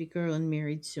and Judy Garland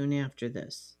married soon after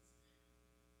this.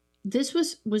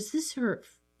 Was this her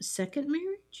second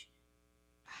marriage?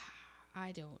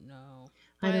 I don't know.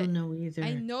 I don't know either.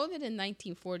 I know that in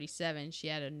 1947 she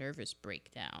had a nervous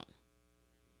breakdown.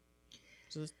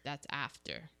 So that's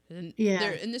after.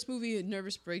 Yeah. In this movie, a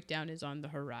nervous breakdown is on the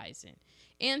horizon.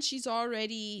 And she's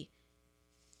already,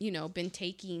 been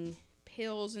taking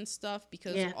pills and stuff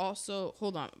because also,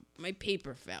 hold on, my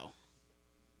paper fell.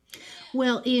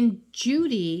 Well, in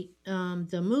Judy,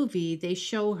 the movie, they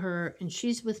show her and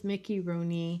she's with Mickey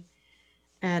Rooney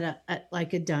at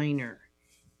like a diner,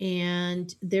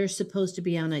 and they're supposed to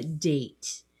be on a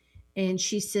date. And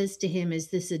she says to him, "Is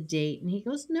this a date?" And he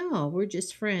goes, "No, we're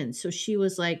just friends." So she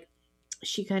was like,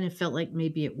 she kind of felt like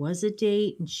maybe it was a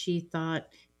date, and she thought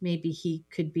maybe he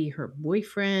could be her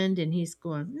boyfriend, and he's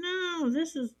going, "No,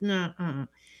 this is not."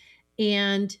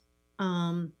 And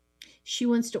she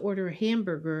wants to order a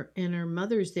hamburger, and her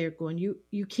mother's there going,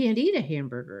 you can't eat a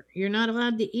hamburger. You're not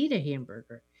allowed to eat a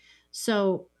hamburger.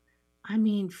 So I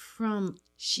mean, from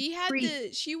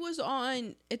pre. She was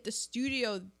on at the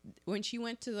studio when she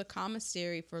went to the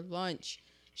commissary for lunch.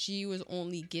 She was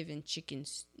only given chicken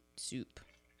soup.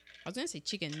 I was gonna say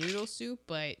chicken noodle soup,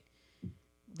 but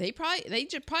they probably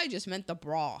just meant the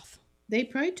broth. They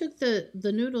probably took the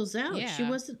noodles out. Yeah. She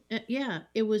wasn't. Yeah,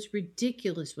 it was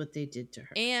ridiculous what they did to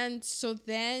her. And so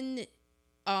then,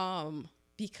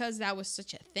 because that was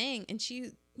such a thing, and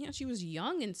she, she was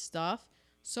young and stuff,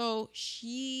 so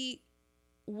she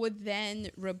would then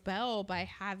rebel by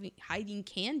hiding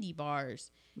candy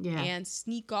bars, and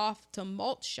sneak off to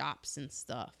malt shops and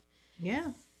stuff.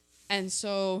 Yeah. And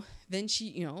so then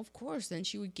she, of course, then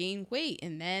she would gain weight,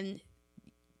 and then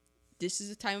this is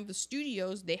the time of the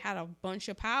studios. They had a bunch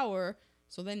of power,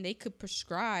 so then they could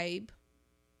prescribe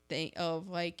of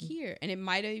like, here, and it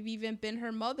might have even been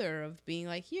her mother of being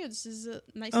like, here, this is a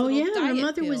nice little diet her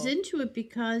mother pill. Was into it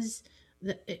because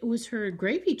it was her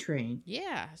gravy train.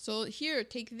 Yeah, so here,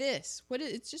 take this.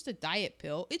 It's just a diet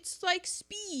pill. It's like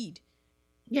speed.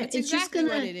 Yeah, it's exactly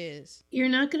what it is. You're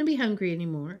not gonna be hungry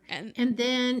anymore, and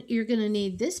then you're gonna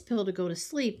need this pill to go to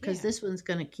sleep because this one's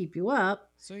gonna keep you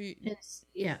up. So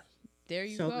there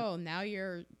you go. Now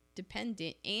you're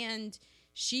dependent. And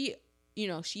she,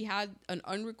 she had an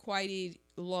unrequited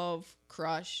love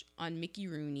crush on Mickey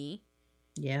Rooney.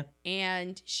 Yeah.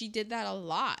 And she did that a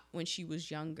lot when she was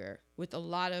younger with a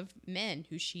lot of men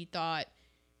who she thought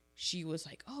she was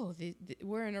like, oh,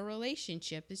 we're in a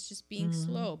relationship. It's just being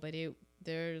slow. But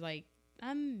they're like,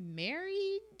 I'm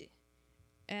married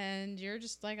and you're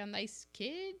just like a nice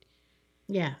kid.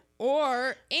 Yeah.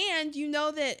 And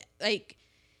that, like,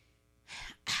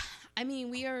 I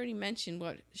mean, we already mentioned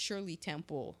what Shirley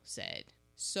Temple said.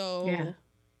 So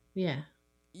yeah.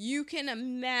 You can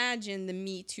imagine the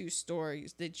Me Too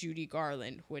stories that Judy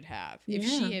Garland would have. If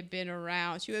she had been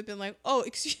around, she would have been like, oh,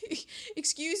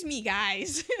 excuse me,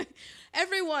 guys.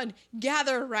 Everyone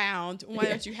gather around. Why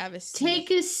don't you have a seat?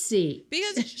 Take a seat.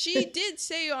 Because she did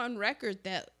say on record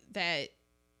that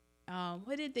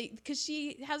what did they, because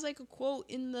she has like a quote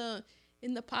in the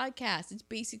podcast. It's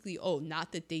basically, oh,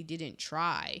 not that they didn't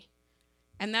try.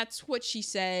 And that's what she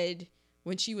said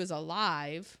when she was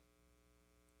alive.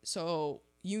 So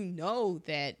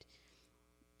that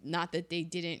not that they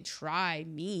didn't try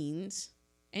means.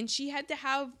 And she had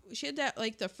that,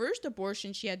 like, the first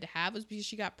abortion she had to have was because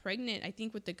she got pregnant, I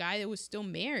think, with the guy that was still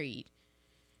married.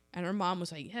 And her mom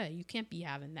was like, yeah, you can't be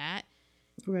having that.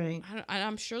 Right. And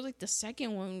I'm sure, like, the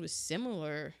second one was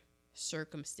similar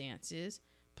circumstances.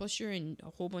 Plus, you're in a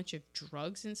whole bunch of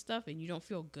drugs and stuff, and you don't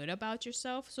feel good about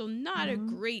yourself. So not a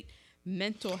great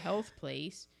mental health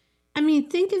place. I mean,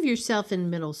 think of yourself in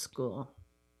middle school.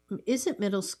 Isn't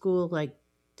middle school like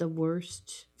the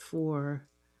worst for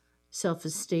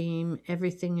self-esteem?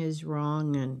 Everything is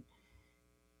wrong,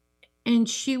 and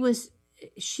she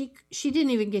didn't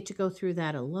even get to go through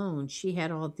that alone. She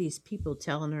had all these people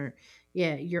telling her,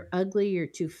 yeah, you're ugly, you're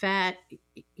too fat,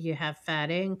 you have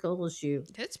fat ankles,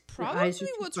 that's probably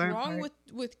what's wrong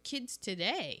with kids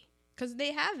today, because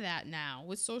they have that now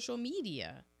with social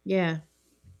media. Yeah.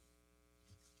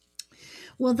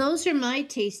 Well, those are my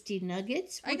tasty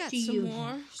nuggets. I got some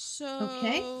more.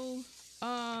 So,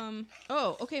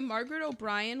 okay. Margaret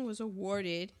O'Brien was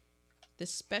awarded a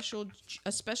special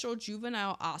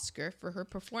juvenile Oscar for her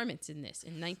performance in this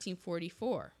in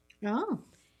 1944. Oh.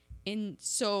 And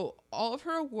so all of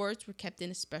her awards were kept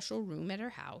in a special room at her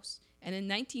house. And in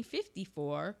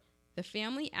 1954, the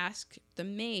family asked the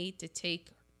maid to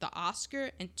take the Oscar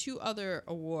and 2 other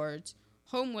awards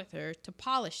home with her to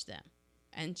polish them.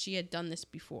 And she had done this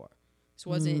before. So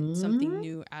it wasn't something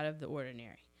new out of the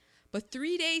ordinary. But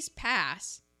 3 days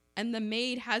pass, and the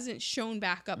maid hasn't shown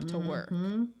back up to work.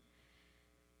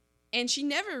 And she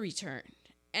never returned.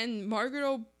 And Margaret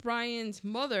O'Brien's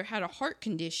mother had a heart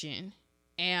condition,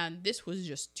 and this was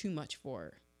just too much for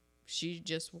her. She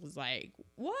just was like,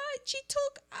 what? She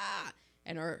took,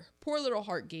 and her poor little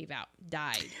heart gave out,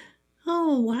 died.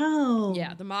 Oh, wow.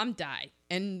 Yeah, the mom died.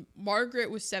 And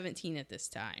Margaret was 17 at this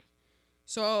time.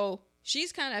 So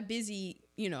she's kind of busy,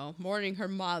 mourning her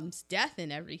mom's death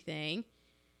and everything.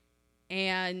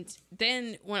 And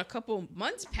then when a couple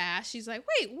months pass, she's like,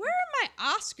 wait, where are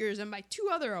my Oscars and my 2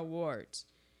 other awards?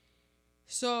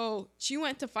 So she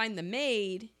went to find the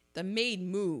maid. The maid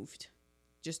moved,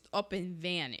 just up and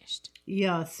vanished.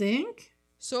 Yeah, think?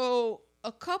 So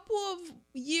a couple of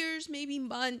years, maybe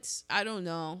months, I don't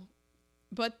know.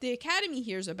 But the Academy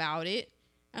hears about it.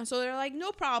 And so they're like,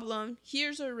 no problem.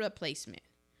 Here's a replacement.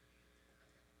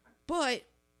 But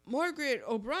Margaret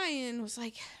O'Brien was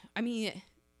like, I mean,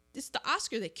 it's the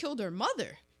Oscar that killed her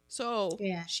mother. So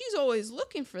she's always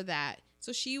looking for that.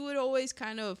 So she would always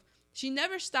kind of she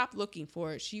never stopped looking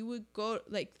for it. She would go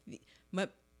like the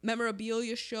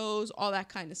memorabilia shows, all that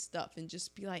kind of stuff, and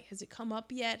just be like, has it come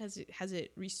up yet? Has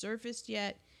it resurfaced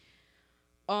yet?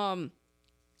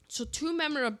 So 2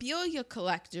 memorabilia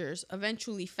collectors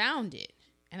eventually found it,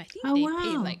 and I think they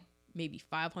paid like maybe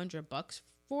 $500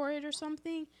 for it or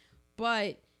something.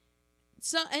 But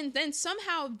and then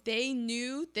somehow they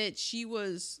knew that she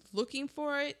was looking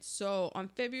for it. So on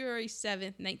February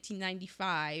 7th,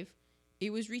 1995, it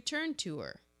was returned to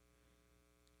her.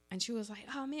 And she was like,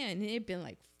 oh man, it had been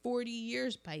like 40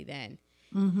 years by then.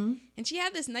 Mm-hmm. And she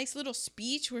had this nice little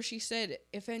speech where she said,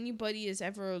 if anybody has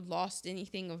ever lost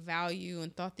anything of value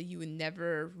and thought that you would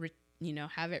never,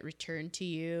 have it returned to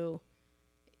you,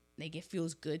 like it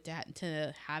feels good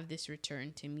to have this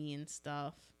returned to me and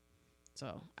stuff.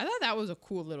 So I thought that was a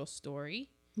cool little story.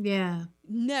 Yeah.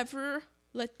 Never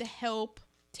let the help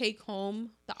take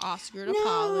home the Oscar to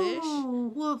polish.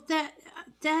 No, well, that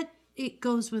it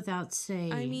goes without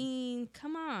saying. I mean,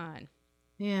 come on.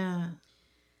 Yeah.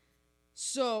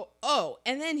 So,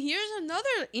 and then here's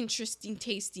another interesting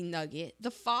tasty nugget.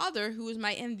 The father, who was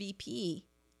my MVP,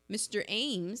 Mr.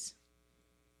 Ames,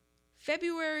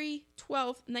 February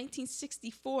 12th,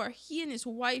 1964, he and his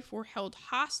wife were held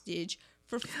hostage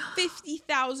for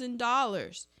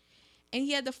 $50,000. And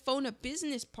he had to phone a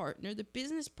business partner. The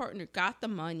business partner got the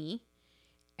money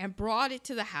and brought it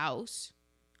to the house.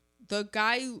 The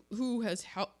guy who has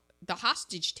the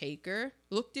hostage taker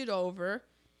looked it over.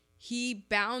 He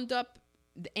bound up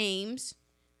the Ames,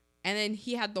 and then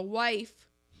he had the wife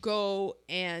go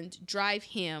and drive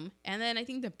him. And then I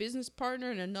think the business partner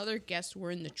and another guest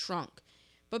were in the trunk.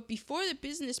 But before the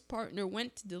business partner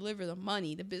went to deliver the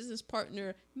money, the business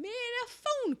partner made a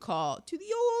phone call to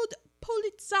the old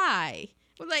Polizei.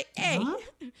 We're like, hey,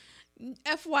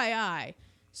 FYI.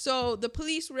 So the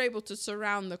police were able to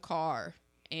surround the car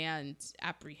and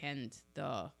apprehend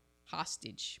the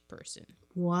hostage person.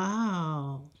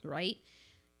 Wow. Right?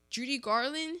 Judy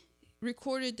Garland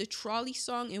recorded the trolley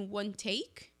song in one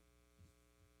take,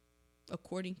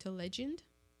 according to legend.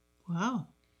 Wow.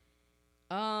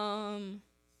 Oh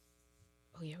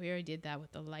yeah, we already did that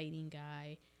with the lighting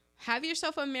guy. Have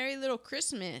Yourself a Merry Little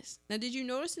Christmas. Now, did you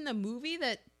notice in the movie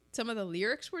that some of the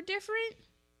lyrics were different?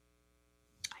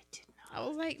 I did not. I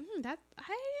was like, I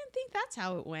didn't think that's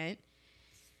how it went.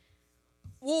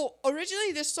 Well,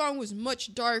 originally this song was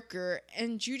much darker,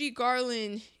 and Judy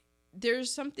Garland,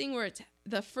 there's something where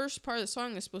the first part of the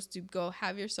song is supposed to go,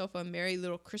 have yourself a merry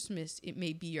little Christmas, it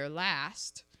may be your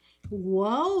last.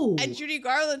 Whoa. And Judy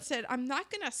Garland said, I'm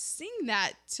not going to sing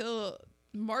that till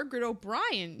Margaret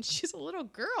O'Brien. She's a little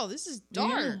girl. This is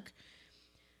dark. Yeah.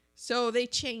 So they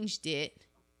changed it,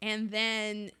 and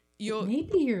then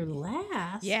maybe your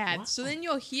last. Yeah, wow. So then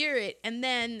you'll hear it, and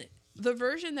then the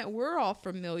version that we're all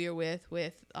familiar with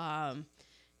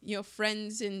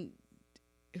friends and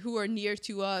who are near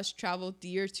to us, travel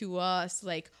dear to us,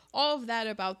 like all of that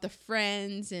about the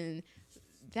friends and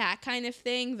that kind of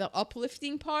thing, the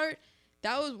uplifting part.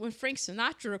 That was when Frank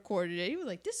Sinatra recorded it. He was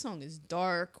like, this song is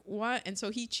dark. What? And so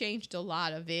he changed a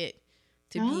lot of it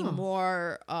to be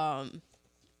more,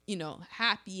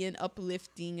 happy and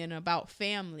uplifting and about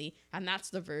family. And that's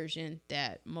the version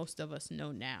that most of us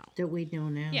know now. That we know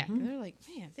now. Yeah. Mm-hmm. They're like,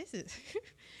 man, this is...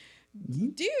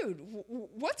 Dude,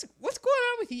 what's going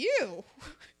on with you?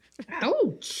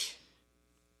 Ouch.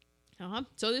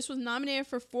 So this was nominated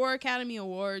for 4 Academy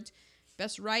Awards: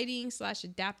 Best Writing /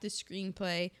 Adapted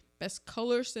Screenplay, Best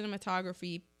Color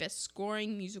Cinematography, Best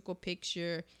Scoring Musical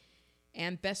Picture,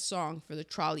 and Best Song for the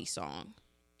Trolley Song.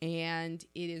 And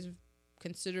it is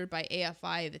considered by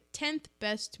AFI the 10th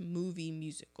best movie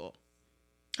musical.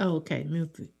 Oh, okay.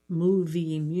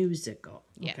 Movie musical.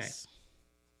 Yes.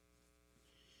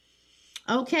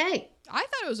 Okay. I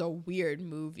thought it was a weird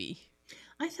movie.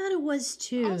 I thought it was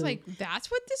too. I was like,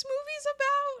 that's what this movie's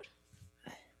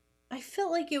about? I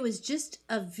felt like it was just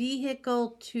a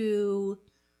vehicle to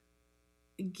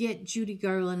get Judy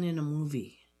Garland in a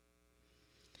movie.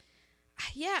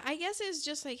 Yeah, I guess it's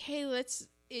just like, hey,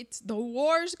 it's the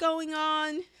war's going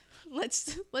on.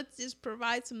 Let's just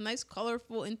provide some nice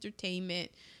colorful entertainment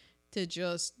to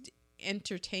just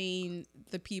entertain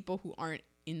the people who aren't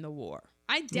in the war.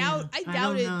 I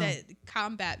doubted that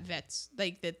combat vets,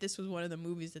 like that this was one of the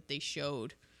movies that they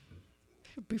showed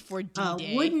before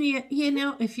D-Day. Wouldn't you,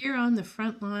 if you're on the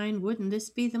front line, wouldn't this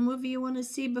be the movie you want to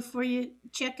see before you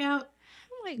check out?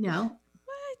 I'm like, no.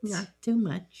 What? Not too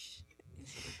much.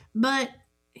 But,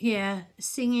 yeah,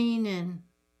 singing and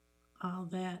all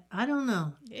that. I don't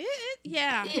know.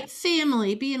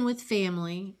 Family, being with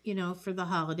family, for the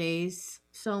holidays.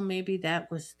 So maybe that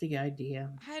was the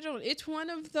idea. It's one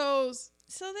of those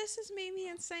So this is maybe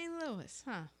in St. Louis,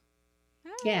 huh?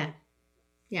 Yeah.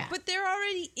 Yeah. But they're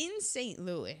already in St.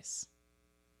 Louis.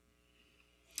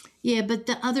 Yeah, but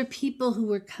the other people who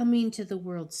were coming to the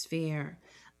World's Fair,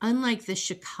 unlike the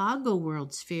Chicago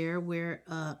World's Fair, where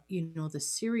the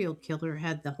serial killer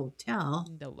had the hotel.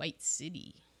 The White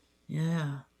City.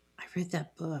 Yeah, I read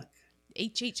that book.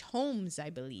 H.H. Holmes, I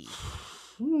believe.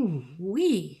 Ooh,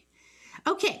 wee.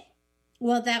 Okay,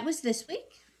 well, that was this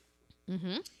week.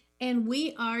 Mm-hmm. And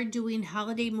we are doing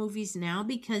holiday movies now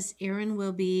because Aaron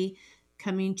will be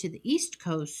coming to the East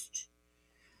Coast.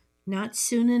 Not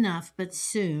soon enough, but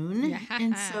soon.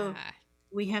 And so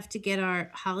we have to get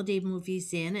our holiday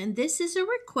movies in. And this is a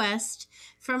request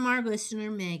from our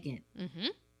listener, Megan. Mm-hmm.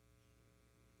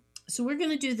 So we're going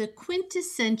to do the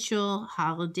quintessential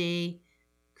holiday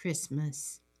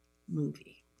Christmas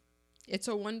movie. It's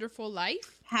a Wonderful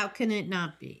Life? How can it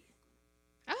not be?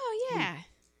 Oh, yeah.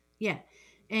 Yeah.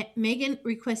 Megan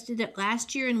requested it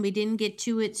last year and we didn't get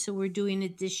to it, so we're doing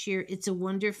it this year. It's a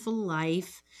Wonderful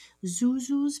Life.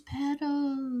 Zuzu's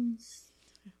Petals.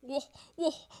 Whoa,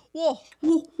 whoa, whoa.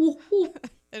 Woo, woo, woo.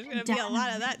 There's going to be a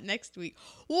lot of that next week.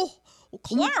 Whoa,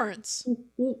 Clarence. Woo,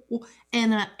 woo, woo.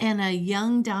 And a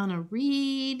young Donna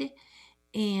Reed.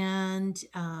 And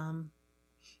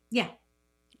yeah.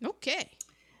 Okay.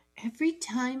 Every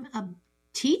time a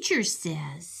teacher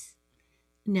says,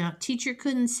 now teacher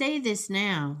couldn't say this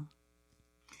now.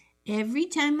 Every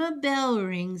time a bell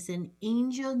rings, an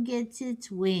angel gets its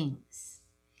wings.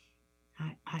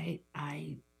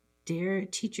 I dare a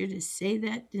teacher to say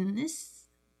that in this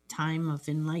time of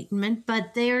enlightenment,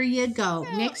 but there you go.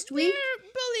 Well, next week.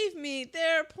 Believe me,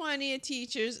 there are plenty of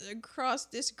teachers across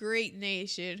this great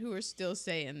nation who are still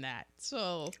saying that.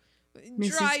 So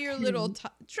dry your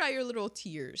little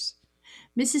tears.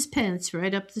 Mrs. Pence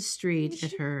right up the street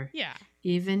at her Yeah.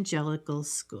 evangelical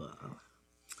school.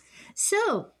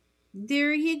 So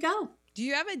there you go. Do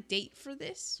you have a date for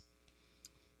this?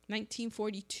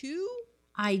 1942?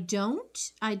 I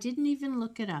don't. I didn't even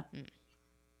look it up.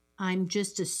 I'm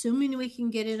just assuming we can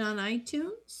get it on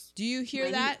iTunes. Do you hear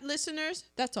that, listeners?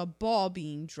 That's a ball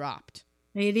being dropped.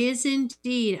 It is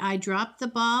indeed. I dropped the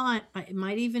ball. It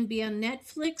might even be on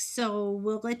Netflix, so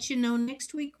we'll let you know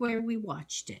next week where we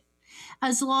watched it.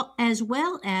 As well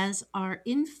as our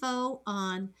info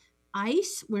on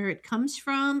ICE, where it comes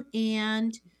from,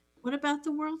 and what about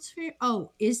the World's Fair?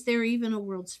 Oh, is there even a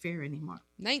World's Fair anymore?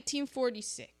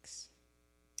 1946.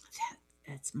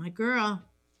 That's my girl.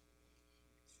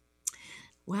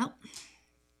 Well,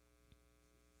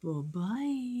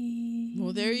 bye-bye.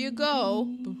 Well, there you go.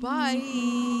 Bye-bye.